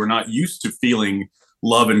Xanax, who are not used to feeling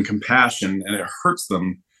love and compassion, and it hurts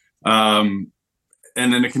them. And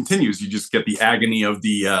then it continues. You just get the agony of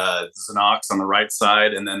the Xanax on the right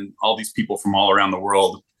side, and then all these people from all around the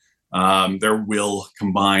world, their will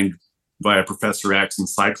combined via Professor X and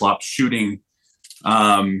Cyclops shooting.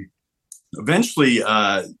 Eventually,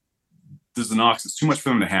 the Xanax is too much for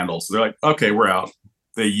them to handle, so they're like, okay, we're out.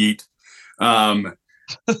 They yeet.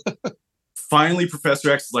 Finally,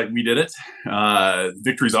 Professor X is like, we did it.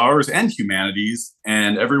 Victory's ours and humanity's,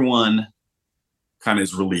 and everyone kind of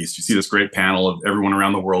is released. You see this great panel of everyone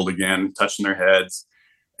around the world again, touching their heads.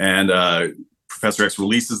 And Professor X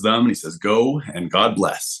releases them, and he says, go, and God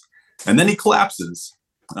bless. And then he collapses.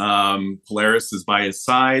 Polaris is by his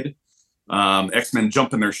side. X-Men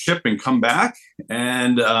jump in their ship and come back.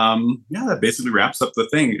 And that basically wraps up the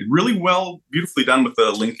thing. Really well, beautifully done with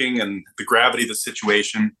the linking and the gravity of the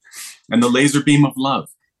situation and the laser beam of love.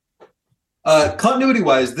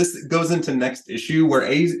 Continuity-wise, this goes into next issue where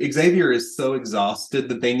Xavier is so exhausted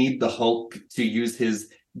that they need the Hulk to use his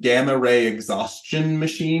gamma ray exhaustion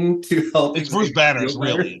machine to help. It's Bruce Banner's,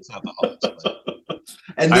 really. It's not the Hulk.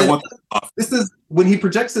 And then this is when he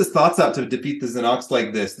projects his thoughts out to defeat the Xenox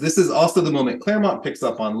like this. This is also the moment Claremont picks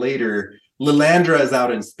up on later. Lilandra is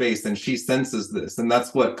out in space and she senses this, and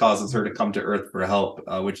that's what causes her to come to Earth for help,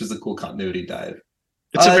 which is a cool continuity dive.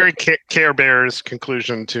 It's a very Care Bears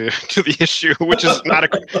conclusion to the issue, which is not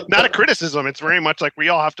a criticism. It's very much like we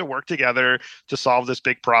all have to work together to solve this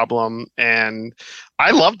big problem. And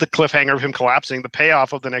I love the cliffhanger of him collapsing. The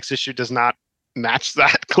payoff of the next issue does not match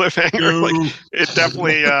that cliffhanger. Like, it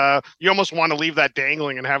definitely you almost want to leave that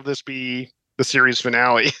dangling and have this be the series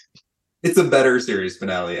finale. It's a better series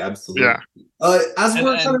finale, absolutely. Yeah.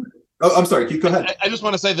 I'm sorry, Keith, go ahead. I just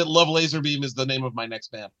want to say that Love Laserbeam is the name of my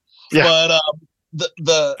next band. Yeah.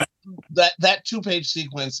 But that 2-page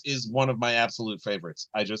sequence is one of my absolute favorites.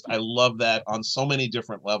 I love that on so many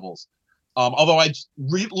different levels. Although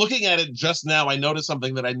looking at it just now, I noticed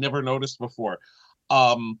something that I never noticed before,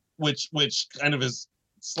 which kind of is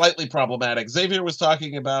slightly problematic. Xavier was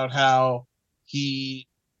talking about how he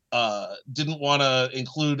didn't want to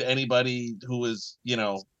include anybody who was,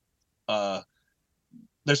 their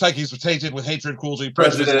psyches were tainted with hatred, cruelty,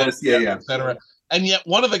 prejudice, etc. And yet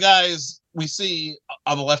one of the guys we see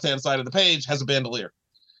on the left-hand side of the page has a bandolier.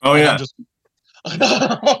 Oh, yeah.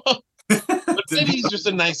 But maybe he's just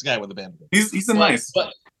a nice guy with a bandolier. He's a nice.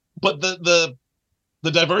 But the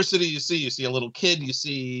diversity you see a little kid, you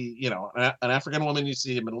see, an African woman, you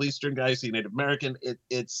see a Middle Eastern guy, you see Native American.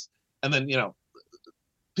 And then,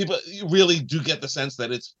 people really do get the sense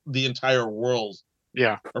that it's the entire world.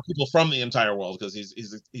 Yeah. Or people from the entire world, because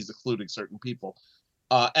he's excluding certain people.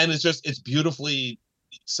 And it's beautifully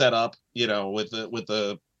set up, with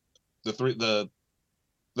the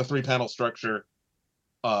three panel structure,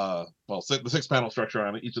 the 6 panel structure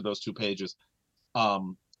on each of those 2 pages.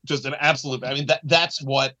 Just an absolute. I mean, that's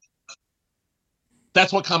what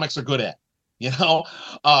comics are good at.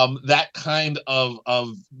 That kind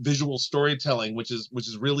of visual storytelling, which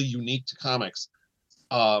is really unique to comics.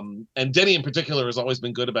 And Denny in particular has always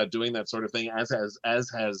been good about doing that sort of thing, as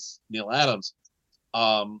has Neil Adams.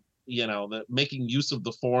 That making use of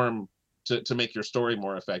the form to make your story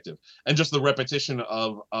more effective, and just the repetition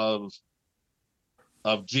of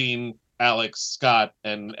Gene, Alex, Scott,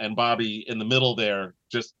 and Bobby in the middle there,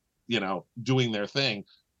 just doing their thing,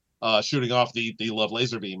 shooting off the Love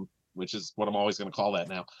Laserbeam, which is what I'm always going to call that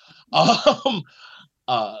now.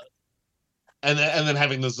 And then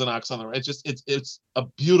having the Xenox on the right, it's a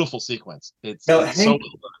beautiful sequence. It's so well done.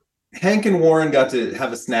 Hank and Warren got to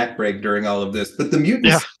have a snack break during all of this, but the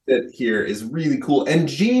mutant bit here is really cool. And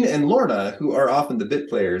Gene and Lorna, who are often the bit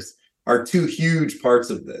players, are 2 huge parts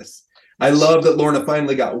of this. I love that Lorna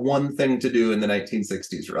finally got one thing to do in the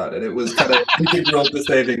 1960s run, and it was kind of integral to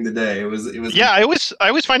saving the day. It was. Yeah, I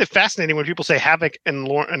always find it fascinating when people say Havoc and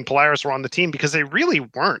Polaris were on the team, because they really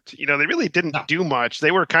weren't. They really didn't do much.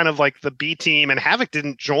 They were kind of like the B team, and Havoc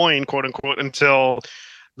didn't join, quote unquote, until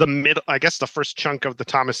the the first chunk of the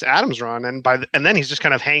Thomas Adams run, and then he's just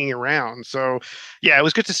kind of hanging around. So yeah, it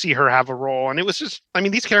was good to see her have a role, and it was just,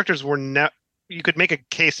 these characters were you could make a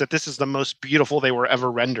case that this is the most beautiful they were ever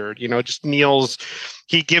rendered. Just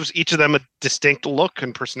he gives each of them a distinct look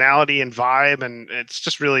and personality and vibe, and it's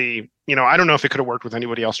just really, I don't know if it could have worked with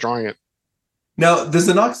anybody else drawing it. Now, the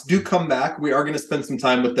Xenox do come back. We are going to spend some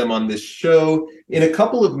time with them on this show in a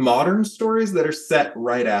couple of modern stories that are set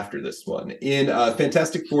right after this one. In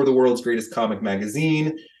Fantastic Four, the World's Greatest Comic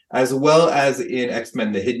Magazine, as well as in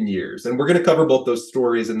X-Men, The Hidden Years. And we're going to cover both those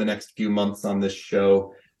stories in the next few months on this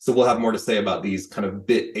show. So we'll have more to say about these kind of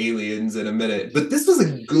bit aliens in a minute. But this was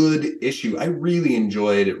a good issue. I really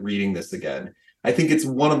enjoyed reading this again. I think it's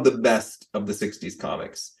one of the best of the 60s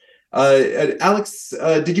comics. Alex,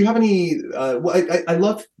 did you have any? I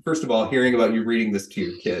love, first of all, hearing about you reading this to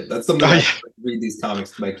your kid. That's something I read these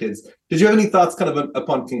comics to my kids. Did you have any thoughts, kind of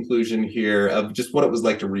upon conclusion here, of just what it was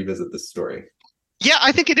like to revisit this story? Yeah,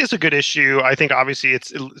 I think it is a good issue. I think obviously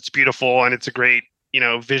it's beautiful, and it's a great,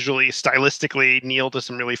 visually, stylistically, Neil does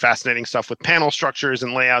some really fascinating stuff with panel structures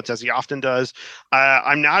and layouts, as he often does.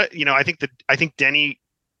 I'm not, I think Denny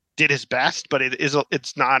did his best, but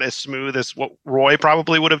it's not as smooth as what Roy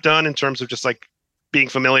probably would have done in terms of just like being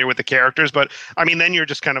familiar with the characters. But then you're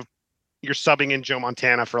just kind of, you're subbing in Joe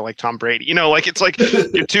Montana for like Tom Brady, it's like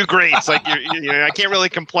you're 2 greats. Like I can't really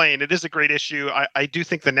complain. It is a great issue. I do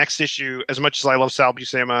think the next issue, as much as I love Sal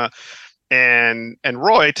Buscema and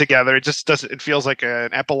Roy together, it just doesn't, it feels like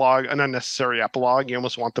an epilogue, an unnecessary epilogue. You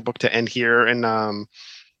almost want the book to end here. And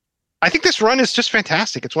I think this run is just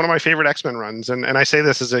fantastic. It's one of my favorite X-Men runs. And I say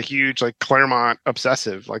this as a huge like Claremont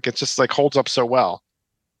obsessive. Like it just like holds up so well.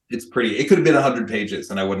 It's pretty. It could have been 100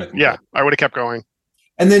 pages, and I wouldn't have complained. Yeah, I would have kept going.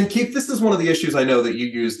 And then, Keith, this is one of the issues I know that you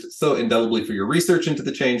used so indelibly for your research into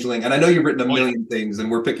the Changeling. And I know you've written a million things,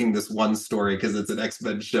 and we're picking this one story because it's an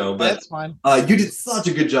X-Men show. But That's fine. You did such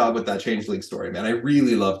a good job with that Changeling story, man. I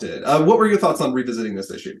really loved it. What were your thoughts on revisiting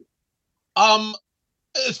this issue?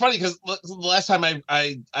 It's funny because the last time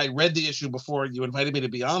I read the issue before you invited me to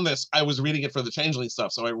be on this, I was reading it for the Changeling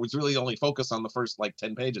stuff, so I was really only focused on the first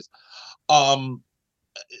 10 pages.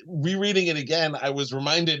 Rereading it again, I was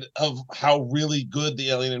reminded of how really good the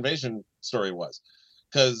Alien Invasion story was,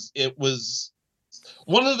 because it was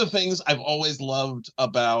one of the things I've always loved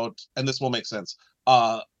about, and this will make sense.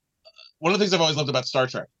 One of the things I've always loved about Star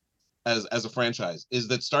Trek as a franchise is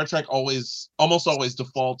that Star Trek almost always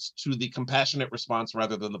defaults to the compassionate response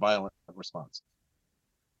rather than the violent response.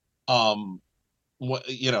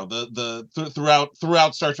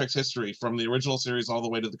 Throughout Star Trek's history, from the original series all the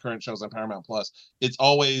way to the current shows on Paramount Plus, it's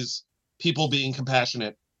always people being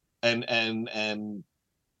compassionate and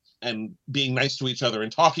being nice to each other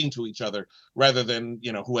and talking to each other rather than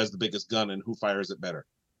who has the biggest gun and who fires it better,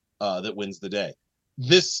 that wins the day.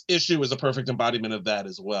 This issue is a perfect embodiment of that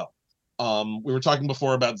as well. We were talking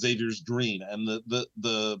before about Xavier's dream, and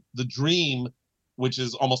the dream, which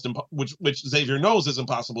is which Xavier knows is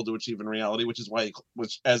impossible to achieve in reality, which is why,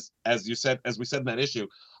 as we said in that issue,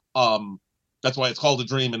 that's why it's called a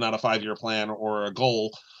dream and not a 5-year plan or a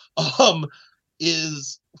goal,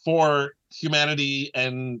 is for humanity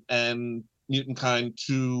and mutant kind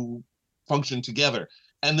to function together.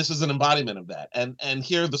 And this is an embodiment of that. And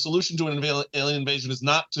here, the solution to an alien invasion is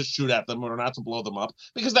not to shoot at them or not to blow them up,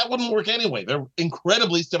 because that wouldn't work anyway. They're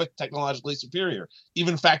incredibly technologically superior,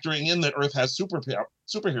 even factoring in that Earth has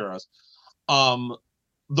superheroes.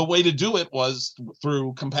 The way to do it was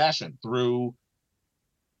through compassion, through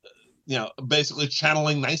basically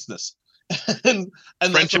channeling niceness. and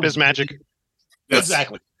friendship is magic.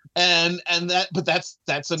 Exactly. And that's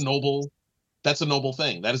a noble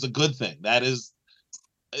thing. That is a good thing. That is,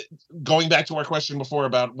 going back to our question before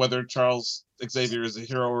about whether Charles Xavier is a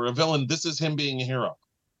hero or a villain, this is him being a hero.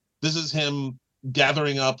 This is him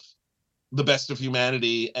gathering up the best of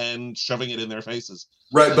humanity and shoving it in their faces.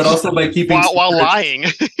 Right, but also by keeping while lying.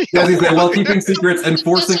 While keeping secrets and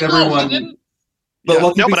forcing everyone.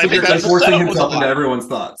 While keeping secrets and forcing himself into everyone's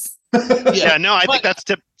thoughts. I think that's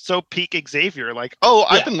so peak Xavier.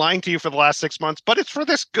 I've been lying to you for the last 6 months, but it's for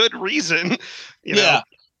this good reason. You know?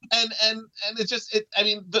 And it's just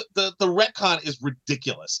the retcon is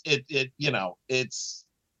ridiculous. It's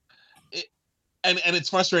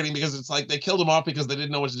frustrating because it's like they killed him off because they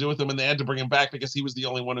didn't know what to do with him, and they had to bring him back because he was the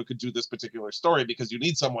only one who could do this particular story, because you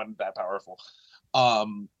need someone that powerful.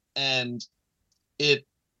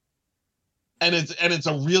 It's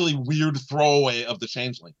a really weird throwaway of the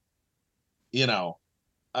Changeling. We're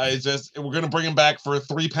gonna bring him back for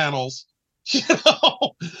 3 panels.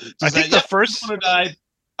 I think the first one died.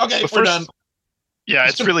 Okay, we're done. Yeah,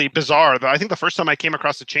 it's really bizarre. I think the first time I came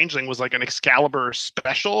across the Changeling was like an Excalibur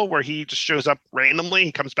special where he just shows up randomly.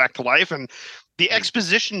 He comes back to life, and the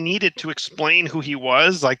exposition needed to explain who he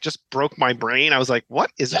was just broke my brain. I was like,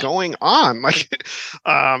 what is going on?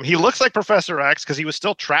 He looks like Professor X because he was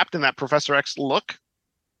still trapped in that Professor X look.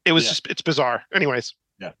 It was it's bizarre. Anyways.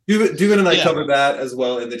 Yeah. Duvin and I covered that as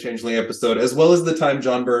well in the Changeling episode, as well as the time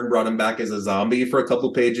John Byrne brought him back as a zombie for a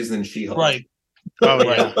couple pages in She-Hulk. Right. Oh,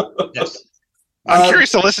 yeah. Yes. I'm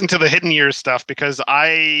curious to listen to the Hidden Years stuff, because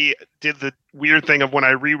I did the weird thing of when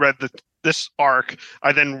I reread this arc,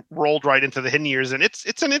 I then rolled right into the Hidden Years, and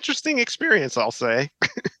it's an interesting experience, I'll say.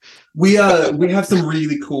 We have some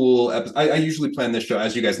really cool episodes. I usually plan this show,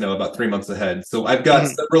 as you guys know, about 3 months ahead. So I've got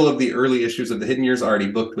several of the early issues of the Hidden Years already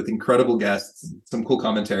booked with incredible guests, some cool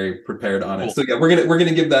commentary prepared on it. So yeah, we're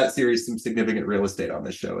gonna give that series some significant real estate on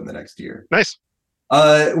this show in the next year. Nice.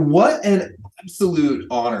 What an absolute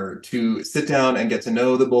honor to sit down and get to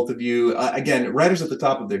know the both of you. Again, writers at the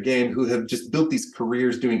top of their game who have just built these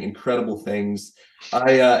careers doing incredible things.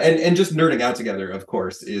 And just nerding out together, of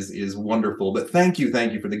course, is wonderful. But thank you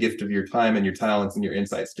for the gift of your time and your talents and your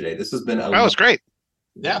insights today. This has been that was great.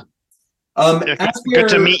 Yeah. Good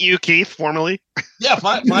to meet you, Keith, formally. Yeah,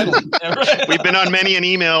 finally. We've been on many an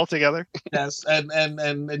email together. Yes, and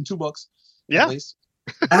 2 books. Yeah. At least.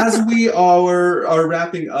 As we are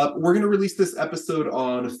wrapping up, we're going to release this episode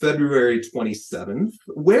on February 27th.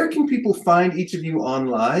 Where can people find each of you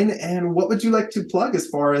online, and what would you like to plug as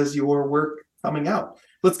far as your work coming out?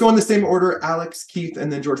 Let's go in the same order: Alex, Keith,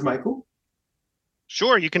 and then George Michael.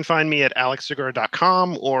 Sure, you can find me at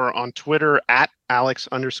alexsegura.com or on Twitter at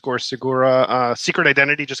Alex_Segura. Secret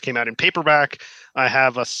Identity just came out in paperback. I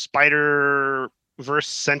have a Spider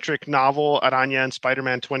verse-centric novel, Aranya and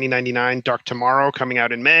Spider-Man 2099, Dark Tomorrow, coming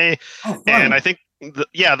out in May. Oh, fun. And I think,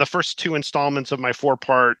 the first 2 installments of my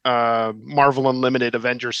 4-part Marvel Unlimited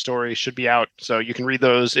Avengers story should be out. So you can read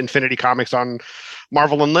those Infinity Comics on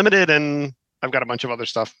Marvel Unlimited, and I've got a bunch of other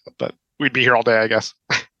stuff, but we'd be here all day, I guess.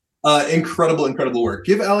 Incredible work.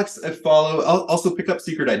 Give Alex a follow. I'll also pick up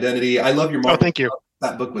Secret Identity. I love your Marvel. Oh, thank you.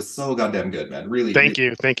 That book was so goddamn good, man. Really. Thank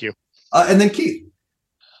you. And then Keith.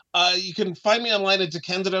 You can find me online at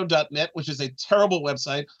decandido.net, which is a terrible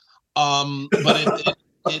website. But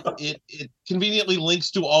it conveniently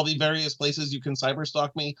links to all the various places you can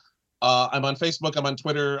cyberstalk me. I'm on Facebook, I'm on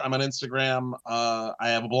Twitter, I'm on Instagram. I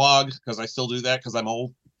have a blog because I still do that because I'm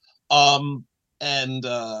old. And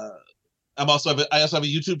I also have a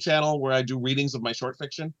YouTube channel where I do readings of my short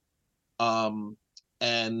fiction. And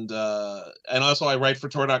also I write for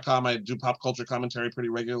Tor.com. I do pop culture commentary pretty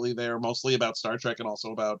regularly there, mostly about Star Trek and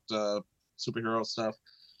also about superhero stuff.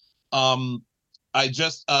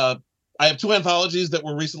 I have 2 anthologies that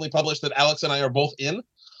were recently published that Alex and I are both in.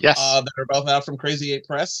 Yes. That are both out from Crazy 8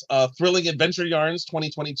 Press. Thrilling Adventure Yarns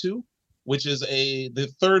 2022, which is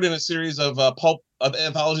the third in a series of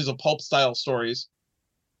anthologies of pulp style stories.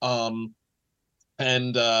 The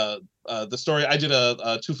story, I did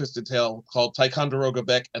a 2-fisted tale called Ticonderoga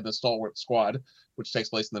Beck and the Stalwart Squad, which takes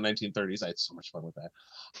place in the 1930s. I had so much fun with that.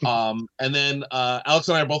 And then Alex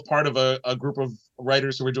and I are both part of a group of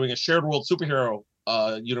writers who are doing a shared world superhero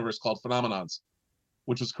universe called Phenomenons,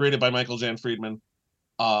 which was created by Michael Jan Friedman.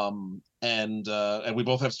 And we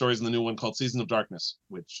both have stories in the new one called Season of Darkness,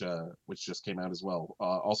 which just came out as well,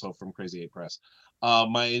 also from Crazy 8 Press.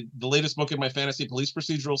 The latest book in my fantasy police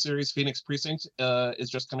procedural series, Phoenix Precinct,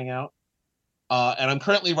 is just coming out. And I'm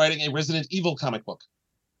currently writing a Resident Evil comic book,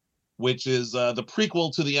 which is the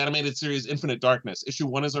prequel to the animated series Infinite Darkness. Issue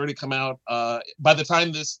 1 has already come out. By the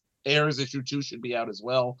time this airs, issue 2 should be out as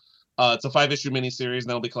well. It's a 5-issue miniseries, and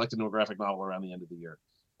that'll be collected into a graphic novel around the end of the year.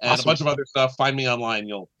 And awesome. A bunch of other stuff. Find me online.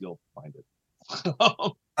 You'll find it.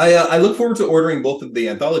 I look forward to ordering both of the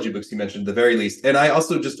anthology books you mentioned, at the very least. And I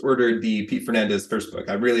also just ordered the Pete Fernandez first book.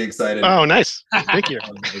 I'm really excited. Oh, nice. Thank you.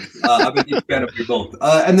 I'm a huge fan of you both.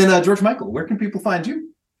 And then George Michael, where can people find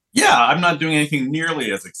you? Yeah, I'm not doing anything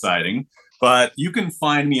nearly as exciting, but you can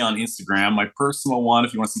find me on Instagram, my personal one,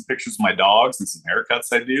 if you want some pictures of my dogs and some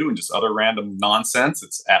haircuts I do and just other random nonsense.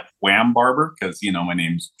 It's at Wham Barber because, my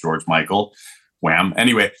name's George Michael. Wham.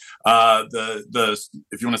 Anyway,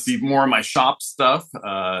 if you want to see more of my shop stuff,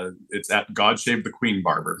 it's at God Shave the Queen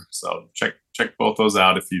Barber. So check both those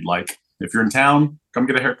out if you'd like. If you're in town, come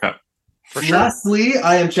get a haircut. For sure. Lastly,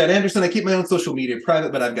 I am Chad Anderson. I keep my own social media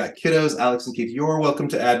private, but I've got kiddos. Alex and Keith, you're welcome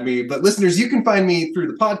to add me. But listeners, you can find me through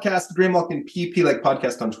the podcast, Graymalkin PP like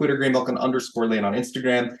podcast on Twitter, Graymalkin_Lane on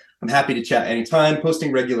Instagram. I'm happy to chat anytime,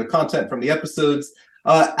 posting regular content from the episodes.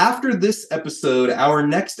 After this episode, our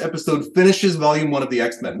next episode finishes Volume 1 of the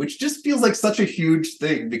X-Men, which just feels like such a huge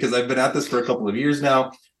thing because I've been at this for a couple of years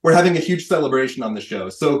now. We're having a huge celebration on the show.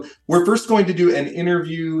 So we're first going to do an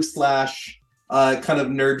interview / kind of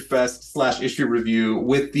nerd fest / issue review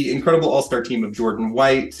with the incredible all-star team of Jordan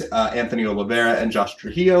White, Anthony Oliveira, and Josh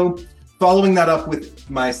Trujillo. Following that up with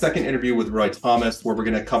my second interview with Roy Thomas, where we're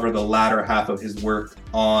going to cover the latter half of his work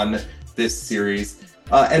on this series.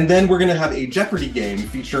 And then we're going to have a Jeopardy game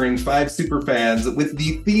featuring 5 super fans with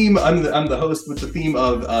the theme, I'm the host, with the theme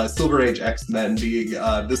of Silver Age X-Men being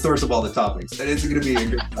the source of all the topics. And it's going to be a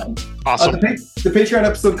good time. Awesome. The Patreon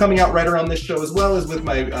episode coming out right around this show as well is with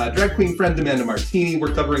my drag queen friend Amanda Martini.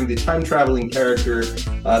 We're covering the time-traveling character,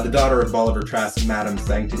 the daughter of Bolivar Trask, Madam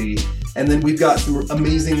Sanctity. And then we've got some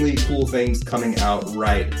amazingly cool things coming out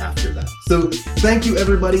right after that. So thank you,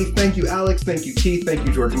 everybody. Thank you, Alex. Thank you, Keith. Thank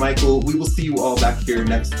you, George Michael. We will see you all back here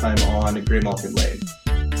next time on Graymalkin Lane.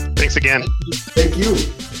 Thanks again. Thank you.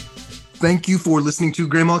 Thank you for listening to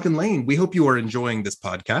Graymalkin Lane. We hope you are enjoying this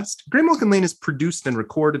podcast. Graymalkin Lane is produced and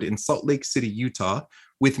recorded in Salt Lake City, Utah,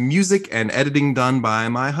 with music and editing done by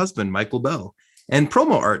my husband, Michael Bell, and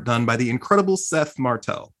promo art done by the incredible Seth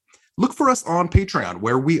Martell. Look for us on Patreon,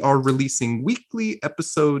 where we are releasing weekly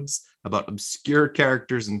episodes about obscure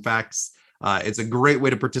characters and facts. It's a great way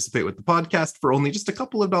to participate with the podcast for only just a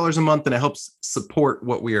couple of dollars a month, and it helps support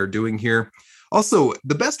what we are doing here. Also,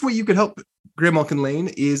 the best way you could help Graymalkin Lane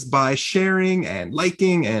is by sharing and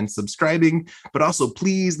liking and subscribing, but also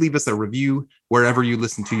please leave us a review wherever you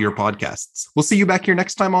listen to your podcasts. We'll see you back here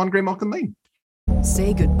next time on Graymalkin Lane.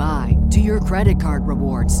 Say goodbye to your credit card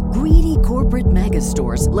rewards. Greedy corporate mega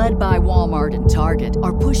stores, led by Walmart and Target,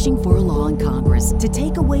 are pushing for a law in Congress to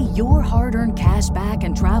take away your hard-earned cash back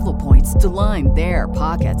and travel points to line their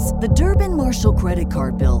pockets. The Durbin-Marshall credit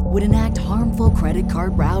card bill would enact harmful credit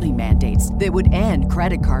card routing mandates that would end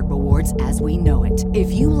credit card rewards as we know it.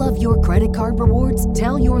 If you love your credit card rewards,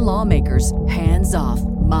 tell your lawmakers, hands off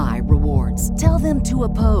my rewards. Tell them to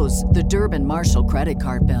oppose the Durbin-Marshall credit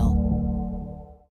card bill.